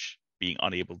much being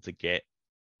unable to get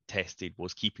tested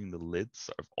was keeping the lid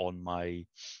sort of on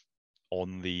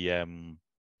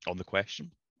the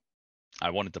question. I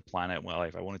wanted to plan out my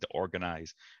life. I wanted to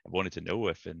organize. I wanted to know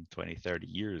if in 20, 30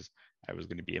 years I was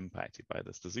going to be impacted by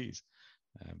this disease.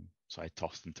 So I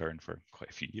tossed and turned for quite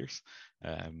a few years.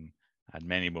 Had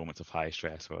many moments of high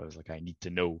stress where I was like, I need to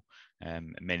know.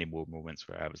 Many more moments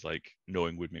where I was like,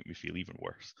 knowing would make me feel even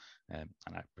worse. And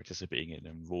I participating in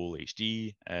Enroll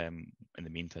HD in the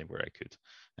meantime where I could.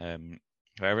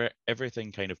 However,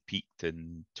 everything kind of peaked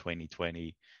in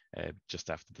 2020, just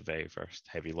after the very first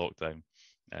heavy lockdown.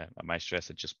 And my stress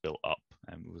had just built up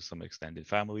with some extended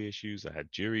family issues. I had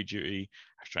jury duty.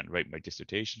 I was trying to write my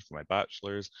dissertation for my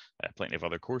bachelor's. I had plenty of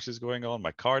other courses going on.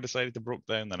 My car decided to broke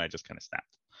down, then I just kind of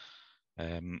snapped.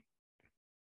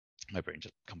 My brain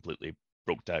just completely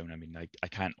broke down. I mean, I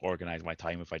can't organize my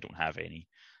time if I don't have any.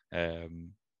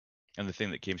 And the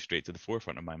thing that came straight to the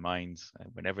forefront of my mind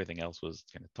when everything else was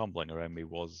kind of tumbling around me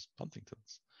was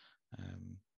Huntington's.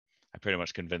 I pretty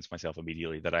much convinced myself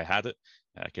immediately that I had it.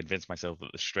 I convinced myself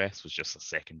that the stress was just a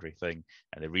secondary thing.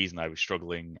 And the reason I was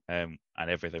struggling and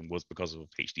everything was because of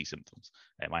HD symptoms.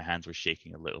 My hands were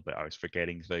shaking a little bit. I was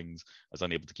forgetting things. I was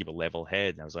unable to keep a level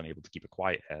head. And I was unable to keep a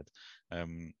quiet head.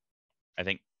 I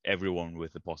think everyone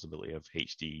with the possibility of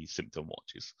HD symptom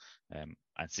watches, and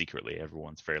secretly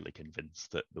everyone's fairly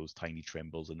convinced that those tiny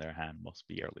trembles in their hand must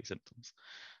be early symptoms.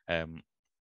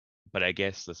 But I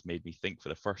guess this made me think for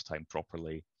the first time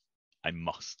properly, I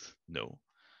must know.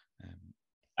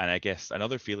 And I guess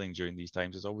another feeling during these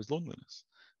times is always loneliness.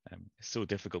 It's so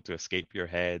difficult to escape your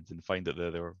head and find that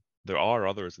there are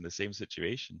others in the same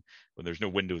situation when there's no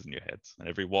windows in your head and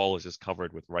every wall is just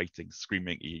covered with writing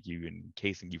screaming at you and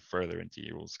encasing you further into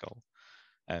your own skull.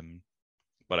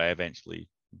 But I eventually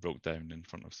broke down in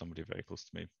front of somebody very close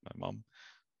to me, my mum,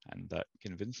 and that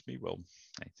convinced me, well,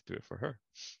 I need to do it for her.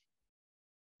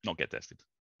 Not get tested,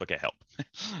 but get help.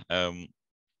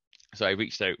 So I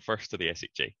reached out first to the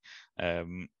SHA,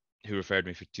 who referred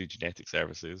me to genetic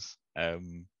services.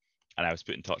 And I was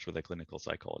put in touch with a clinical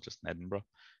psychologist in Edinburgh.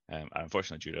 And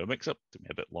unfortunately, due to a mix-up, it took me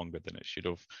a bit longer than it should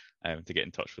have to get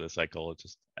in touch with a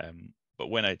psychologist. But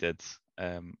when I did,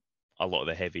 a lot of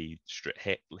the heavy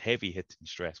hitting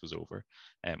stress was over,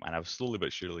 and I was slowly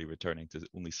but surely returning to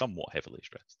only somewhat heavily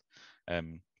stressed.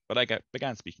 But I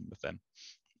began speaking with them.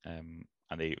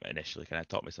 And they initially kind of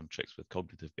taught me some tricks with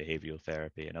cognitive behavioral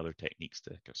therapy and other techniques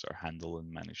to sort of handle and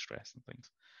manage stress and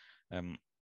things.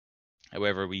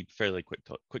 However, we fairly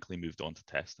quickly moved on to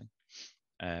testing.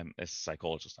 This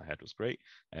psychologist I had was great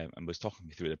and was talking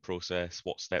me through the process,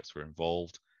 what steps were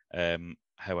involved,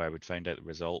 how I would find out the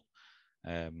result.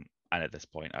 And at this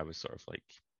point, I was sort of like,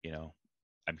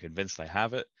 I'm convinced I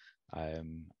have it.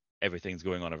 Everything's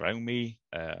going on around me.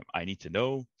 I need to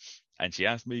know. And she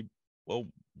asked me, well,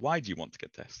 why do you want to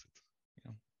get tested?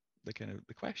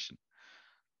 The question.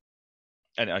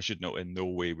 And I should note, in no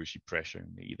way was she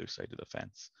pressuring me either side of the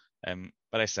fence.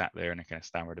 But I sat there and I kind of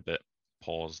stammered a bit,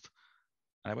 paused,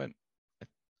 and I went,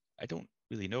 I don't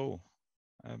really know.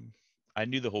 I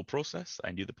knew the whole process.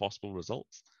 I knew the possible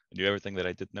results. I knew everything that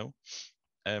I did know.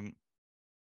 I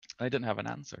didn't have an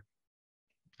answer.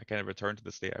 I kind of returned to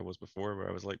the state I was before, where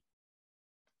I was like,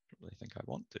 I don't really think I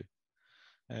want to.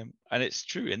 And it's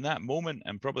true, in that moment,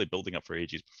 and probably building up for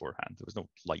ages beforehand, there was no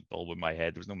light bulb in my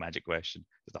head, there was no magic question,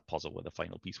 there's a puzzle where the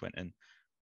final piece went in.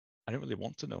 I don't really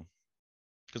want to know,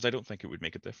 because I don't think it would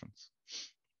make a difference.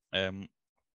 And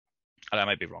I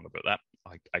might be wrong about that.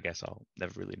 I guess I'll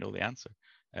never really know the answer.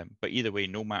 But either way,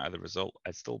 no matter the result,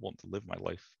 I still want to live my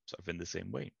life sort of in the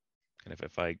same way. Kind of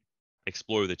if I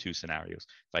explore the two scenarios,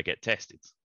 if I get tested,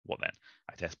 what then?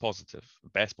 I test positive, the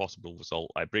best possible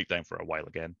result. I break down for a while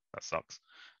again. That sucks.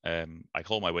 I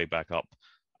claw my way back up,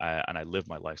 and I live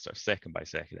my life sort of second by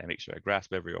second. I make sure I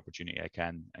grasp every opportunity I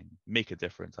can and make a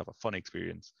difference, have a fun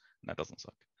experience, and that doesn't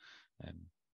suck.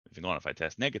 Moving on, if I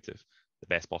test negative, the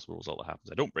best possible result that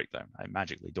happens. I don't break down. I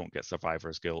magically don't get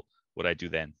survivor's guilt. What I do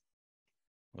then?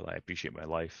 Well, I appreciate my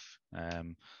life. I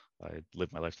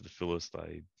live my life to the fullest.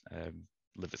 I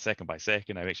live it second by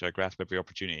second. I make sure I grasp every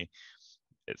opportunity.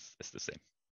 It's the same.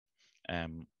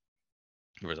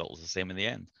 The result is the same in the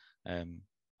end. And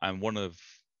one of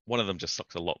them just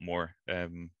sucks a lot more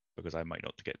because I might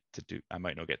not get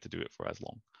to do it for as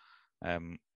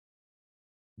long.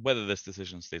 Whether this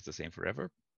decision stays the same forever,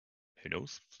 who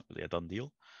knows? It's not really a done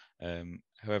deal.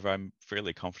 However, I'm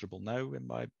fairly comfortable now in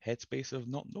my headspace of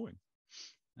not knowing.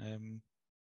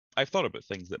 I've thought about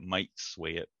things that might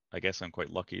sway it. I guess I'm quite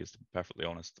lucky, to be perfectly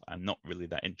honest. I'm not really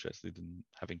that interested in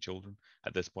having children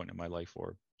at this point in my life,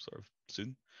 or sort of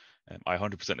soon. I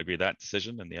 100% agree that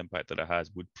decision and the impact that it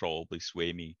has would probably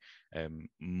sway me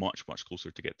much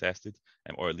closer to get tested,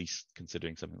 or at least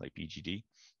considering something like PGD.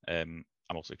 I'm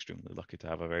also extremely lucky to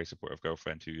have a very supportive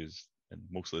girlfriend who is in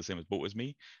mostly the same boat as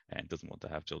me and doesn't want to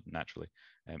have children naturally.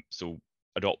 So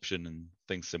adoption and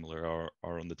things similar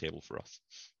are on the table for us.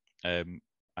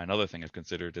 Another thing I've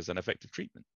considered is an effective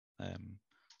treatment.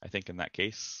 I think in that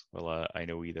case, well, I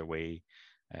know either way,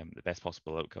 the best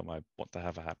possible outcome, I want to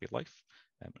have a happy life.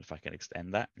 If I can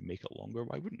extend that and make it longer,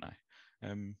 why wouldn't I?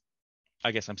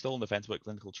 I guess I'm still on the fence about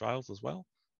clinical trials as well.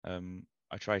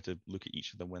 I try to look at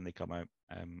each of them when they come out,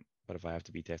 but if I have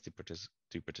to be tested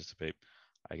to participate,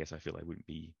 I guess I feel I wouldn't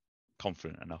be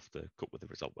confident enough to cope with the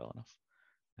result well enough.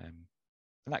 And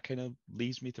that kind of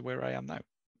leaves me to where I am now,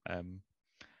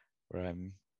 where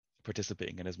I'm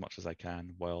participating in as much as I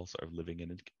can while sort of living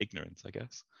in ignorance, I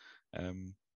guess.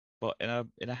 But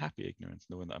in a happy ignorance,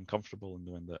 knowing that I'm comfortable and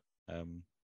knowing that I'm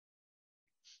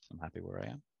happy where I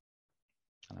am,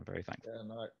 and I'm very thankful. Yeah,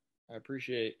 no, I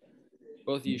appreciate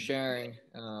both of you sharing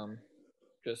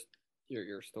just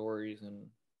your stories and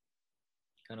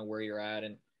kind of where you're at.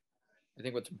 And I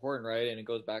think what's important, right, and it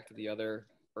goes back to the other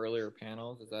earlier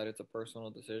panels, is that it's a personal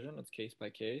decision. It's case by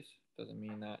case. Doesn't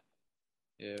mean that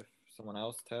if someone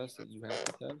else tests that you have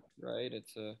to test, right?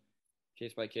 It's a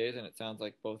case by case, and it sounds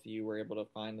like both of you were able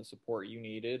to find the support you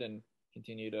needed and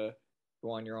continue to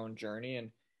go on your own journey.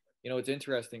 And it's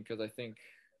interesting because I think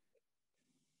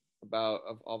about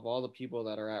of all the people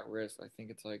that are at risk, I think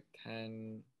it's like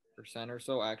 10% or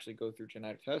so actually go through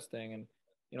genetic testing.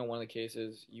 And one of the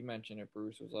cases you mentioned it,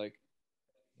 Bruce, was like,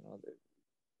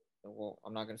 well,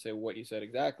 I'm not going to say what you said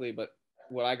exactly, but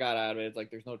what I got out of it is like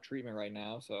there's no treatment right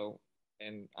now, so,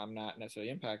 and I'm not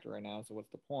necessarily impacted right now, so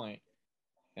what's the point?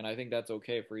 And I think that's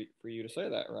okay for you to say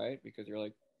that, right? Because you're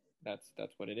like, that's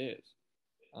what it is.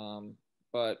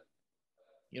 But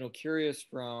curious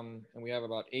and we have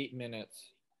about 8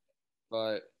 minutes,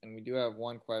 and we do have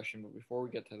one question, but before we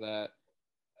get to that,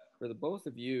 for the both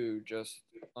of you, just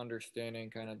understanding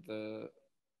kind of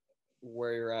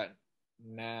where you're at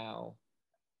now,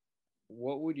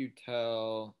 what would you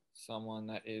tell someone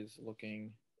that is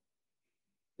looking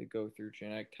to go through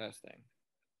genetic testing?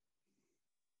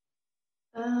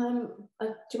 Do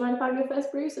you mind if I go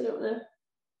first, Bruce? I don't know.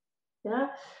 Yeah.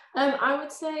 I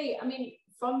would say,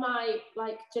 from my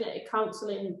genetic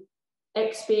counselling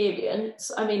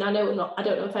experience, I don't know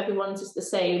if everyone's is the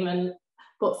same,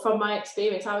 but from my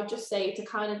experience, I would just say to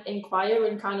kind of inquire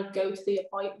and kind of go to the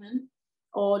appointment,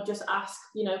 or just ask,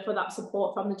 for that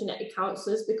support from the genetic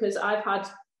counsellors, because I've had,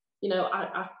 I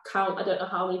don't know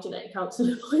how many genetic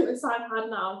counselling appointments I've had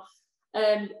now,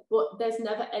 but there's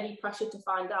never any pressure to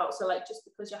find out. So just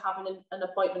because you're having an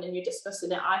appointment and you're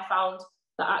discussing it, I found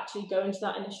that actually going to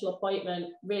that initial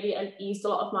appointment really eased a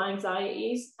lot of my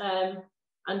anxieties,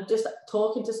 and just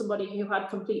talking to somebody who had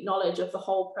complete knowledge of the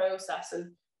whole process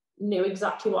and knew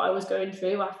exactly what I was going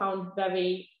through, I found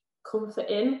very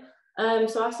comforting.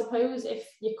 So I suppose if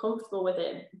you're comfortable with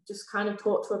it, just kind of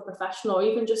talk to a professional, or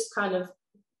even just kind of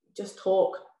just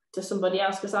talk to somebody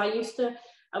else. Because I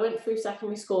went through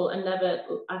secondary school and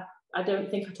I don't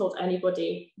think I told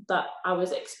anybody that I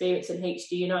was experiencing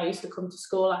HD. I used to come to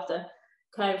school after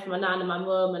caring for my nan and my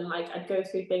mum, and I'd go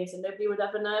through things and nobody would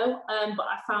ever know. But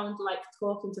I found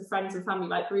talking to friends and family,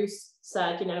 like Bruce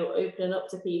said, opening up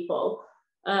to people,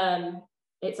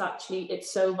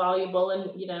 it's so valuable,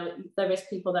 and there is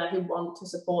people there who want to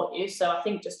support you. So I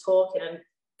think just talking and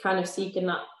kind of seeking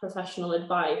that professional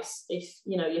advice, if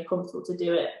you're comfortable to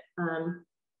do it,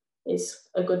 is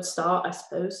a good start, I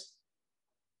suppose.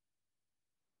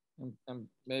 And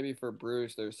maybe for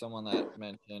Bruce, there's someone that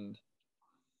mentioned,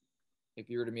 if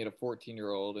you were to meet a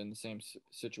 14-year-old in the same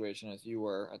situation as you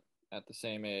were at the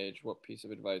same age, what piece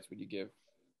of advice would you give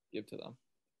to them?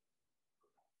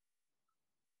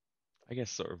 I guess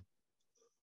sort of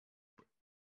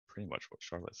pretty much what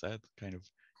Charlotte said. Kind of,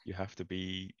 you have to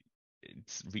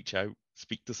reach out,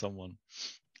 speak to someone.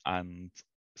 and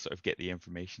sort of get the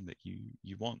information that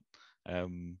you want.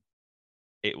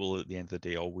 It will, at the end of the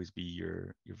day, always be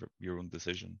your own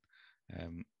decision.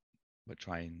 But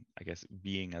trying, I guess,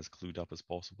 being as clued up as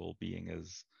possible, being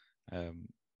as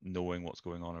knowing what's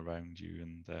going on around you,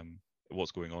 and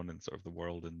what's going on in sort of the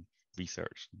world and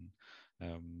research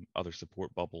and other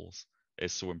support bubbles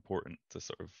is so important to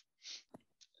sort of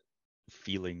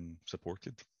feeling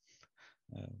supported.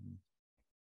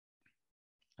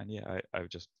 And yeah, I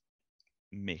would just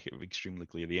make it extremely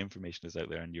clear the information is out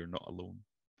there and you're not alone.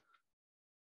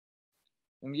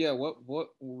 And yeah, what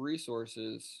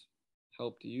resources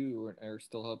helped you or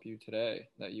still help you today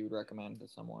that you would recommend to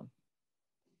someone?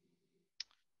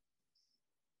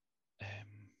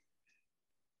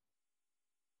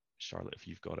 Charlotte, if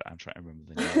you've got it, I'm trying to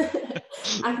remember the name.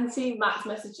 I can see Matt's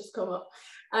message just come up.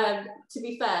 To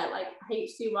be fair, like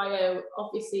HDYO,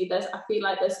 obviously I feel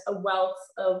like there's a wealth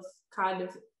of kind of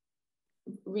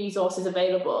resources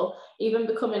available. Even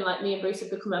becoming, like, me and Bruce have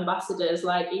become ambassadors,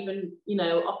 like even, you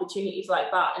know, opportunities like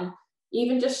that. And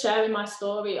even just sharing my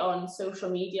story on social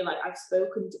media, like I've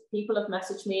spoken to people, have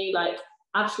messaged me, like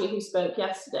Ashley, who spoke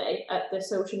yesterday at the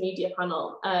social media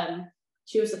panel.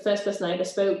 She was the first person I ever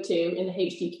spoke to in the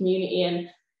HD community, and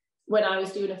when I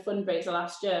was doing a fundraiser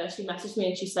last year, she messaged me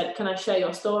and she said, "Can I share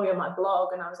your story on my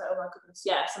blog?" And I was like, "Oh my goodness,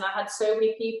 yes." And I had so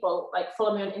many people like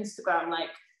follow me on Instagram, like,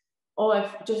 "Oh,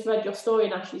 I've just read your story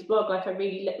in Ashley's blog, like I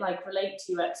really like relate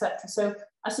to you," etc. So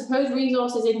I suppose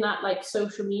resources in that, like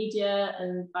social media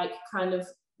and like kind of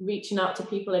reaching out to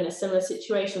people in a similar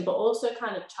situation, but also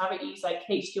kind of charities like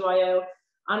HDYO.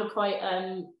 I'm quite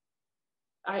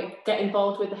I get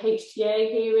involved with the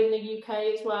HTA here in the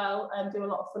UK as well, and do a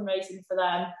lot of fundraising for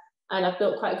them, and I've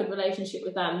built quite a good relationship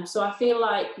with them. So I feel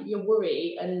like your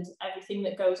worry and everything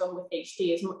that goes on with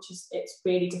HD, as much as it's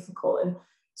really difficult and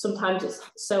sometimes it's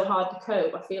so hard to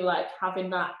cope, I feel like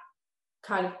having that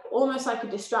kind of almost like a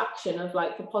distraction of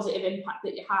like the positive impact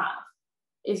that you have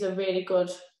is a really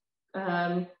good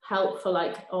help for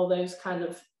like all those kind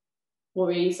of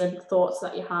worries and thoughts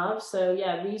that you have. So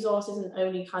yeah, resource isn't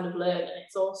only kind of learn, and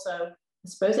it's also, I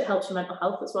suppose, it helps your mental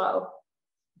health as well.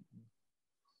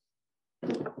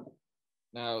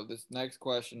 Now, this next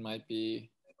question might be,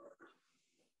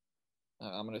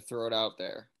 I'm going to throw it out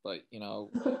there, but you know,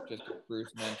 just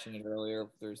Bruce mentioned it earlier,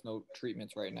 there's no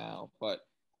treatments right now. But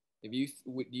if you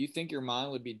do you think your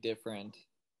mind would be different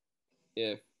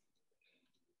if,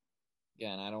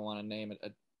 again, I don't want to name it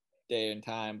a day and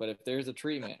time, but if there's a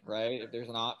treatment, right? If there's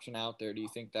an option out there, do you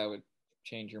think that would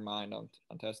change your mind on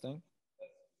testing?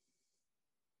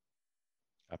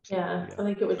 Absolutely, yeah. I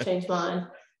think it would change mine.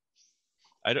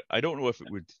 I don't know if it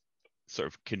would sort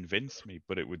of convince me,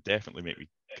 but it would definitely make me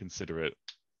consider it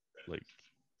like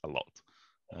a lot.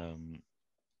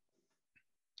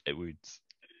 It would.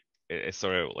 It's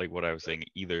sort of like what I was saying.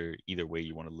 Either way,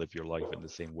 you want to live your life in the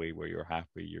same way where you're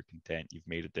happy, you're content, you've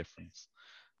made a difference.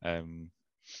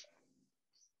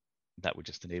 That would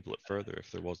just enable it further if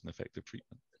there was an effective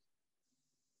treatment.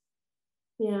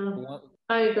 Yeah,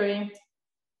 I agree.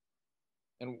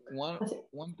 And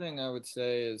one thing I would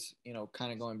say is, you know,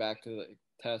 kind of going back to the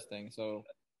testing. So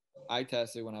I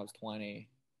tested when I was 20,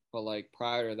 but like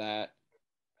prior to that,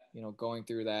 you know, going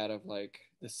through that of like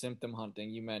the symptom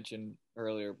hunting you mentioned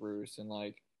earlier, Bruce, and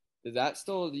like, does that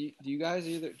still, do you guys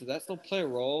does that still play a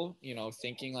role, you know,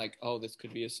 thinking like, oh, this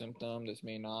could be a symptom, this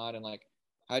may not, and like,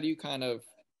 how do you kind of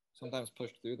sometimes push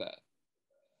through that?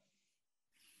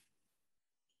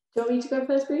 Do you want me to go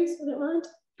first, Bruce? I don't mind.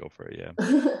 Go for it, yeah.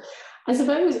 I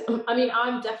suppose, I mean,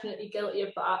 I'm definitely guilty of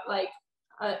that. Like,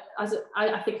 I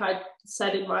think I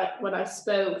said when I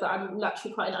spoke that I'm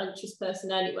naturally quite an anxious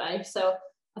person anyway. So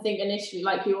I think initially,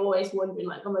 like, you're always wondering,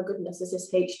 like, oh my goodness, is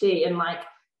this HD? And like,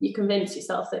 you convince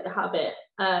yourself that you have it.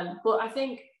 But I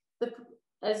think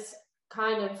as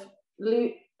kind of,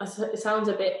 it sounds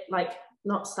a bit like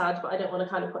not sad, but I don't want to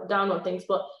kind of put down on things.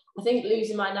 But I think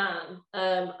losing my nan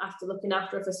after looking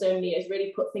after her for so many years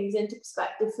really put things into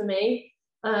perspective for me.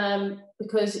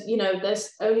 Because, you know,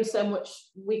 there's only so much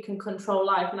we can control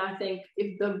life, and I think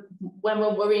when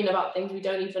we're worrying about things we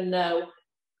don't even know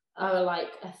are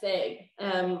like a thing,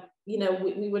 you know,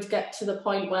 we would get to the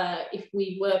point where if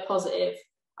we were positive,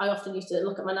 I often used to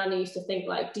look at my nanny, used to think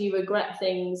like, do you regret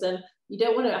things? And you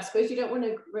don't want to, I suppose you don't want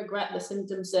to regret the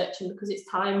symptom searching, because it's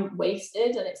time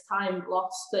wasted and it's time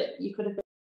lost that you could have been.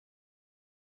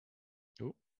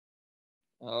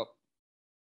 Oh,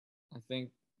 I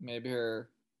think maybe her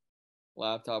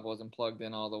laptop wasn't plugged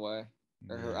in all the way,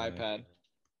 or her iPad.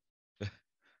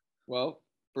 Well,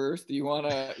 Bruce, do you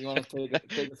wanna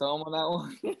take us home on that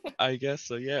one? I guess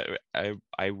so. Yeah,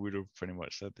 I would have pretty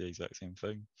much said the exact same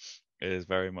thing. It is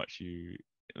very much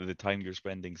the time you're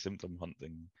spending symptom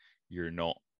hunting, you're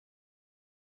not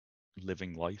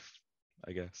living life,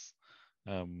 I guess.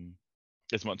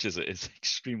 As much as it is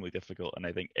extremely difficult, and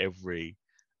I think I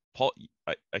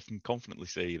can confidently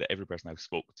say that every person who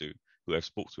I've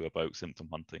spoke to about symptom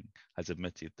hunting has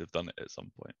admitted they've done it at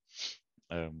some point.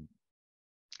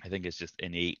 I think it's just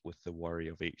innate with the worry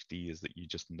of HD is that you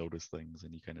just notice things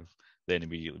and you kind of then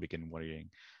immediately begin worrying.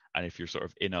 And if you're sort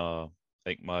of in I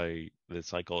think the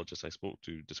psychologist I spoke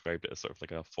to described it as sort of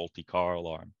like a faulty car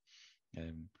alarm,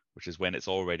 which is when it's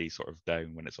already sort of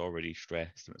down, when it's already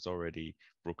stressed and it's already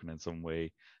broken in some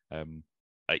way.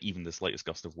 Even the slightest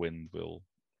gust of wind will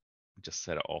just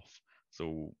set it off.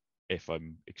 So if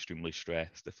I'm extremely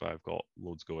stressed, if I've got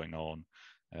loads going on,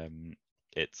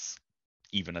 it's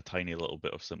even a tiny little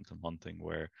bit of symptom hunting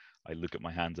where I look at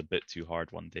my hands a bit too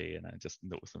hard one day and I just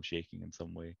notice them shaking in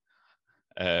some way,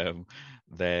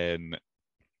 then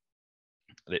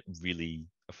it really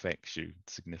affects you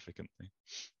significantly.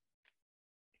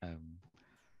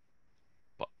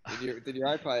 But did your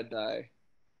iPod die?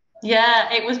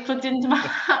 Yeah, it was plugged into my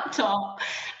laptop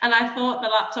and I thought the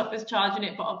laptop was charging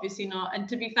it, but obviously not. And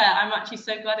to be fair, I'm actually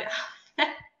so glad it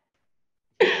happened.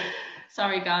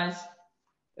 Sorry, guys.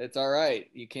 It's all right.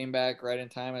 You came back right in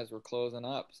time as we're closing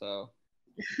up. So,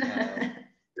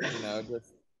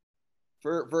 just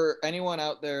for anyone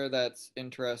out there that's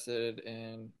interested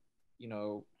in,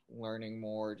 learning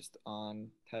more just on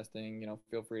testing,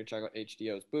 feel free to check out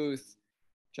HDYO's booth,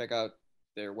 check out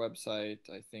their website.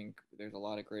 I think there's a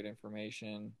lot of great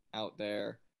information out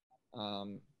there.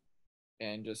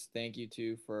 And just thank you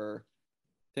too for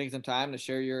taking some time to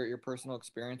share your personal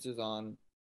experiences on,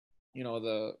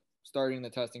 the starting the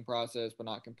testing process but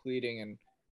not completing, and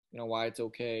why it's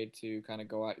okay to kind of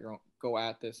go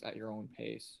at this at your own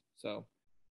pace. So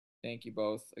thank you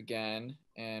both again.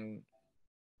 And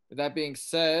with that being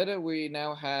said, we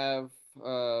now have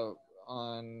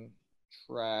on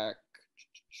track,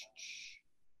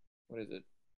 what is it?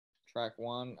 Track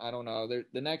 1. I don't know.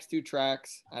 The next 2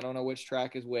 tracks, I don't know which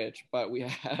track is which, but we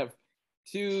have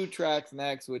 2 tracks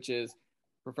next, which is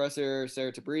Professor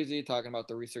Sarah Tabrizi talking about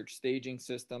the research staging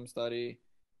system study.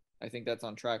 I think that's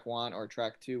on track 1. Or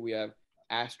track 2, we have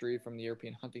Astri from the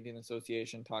European Huntington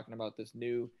Association talking about this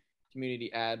new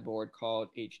community ad board called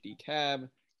HDCAB,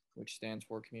 which stands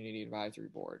for Community Advisory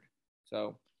Board.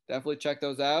 So definitely check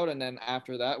those out. And then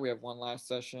after that, we have one last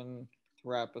session to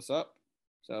wrap us up.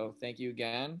 So thank you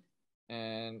again.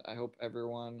 And I hope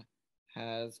everyone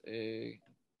has a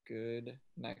good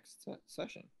next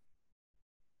session.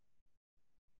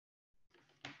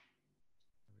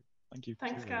 Thank you.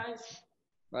 Thanks, guys.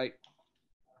 Bye.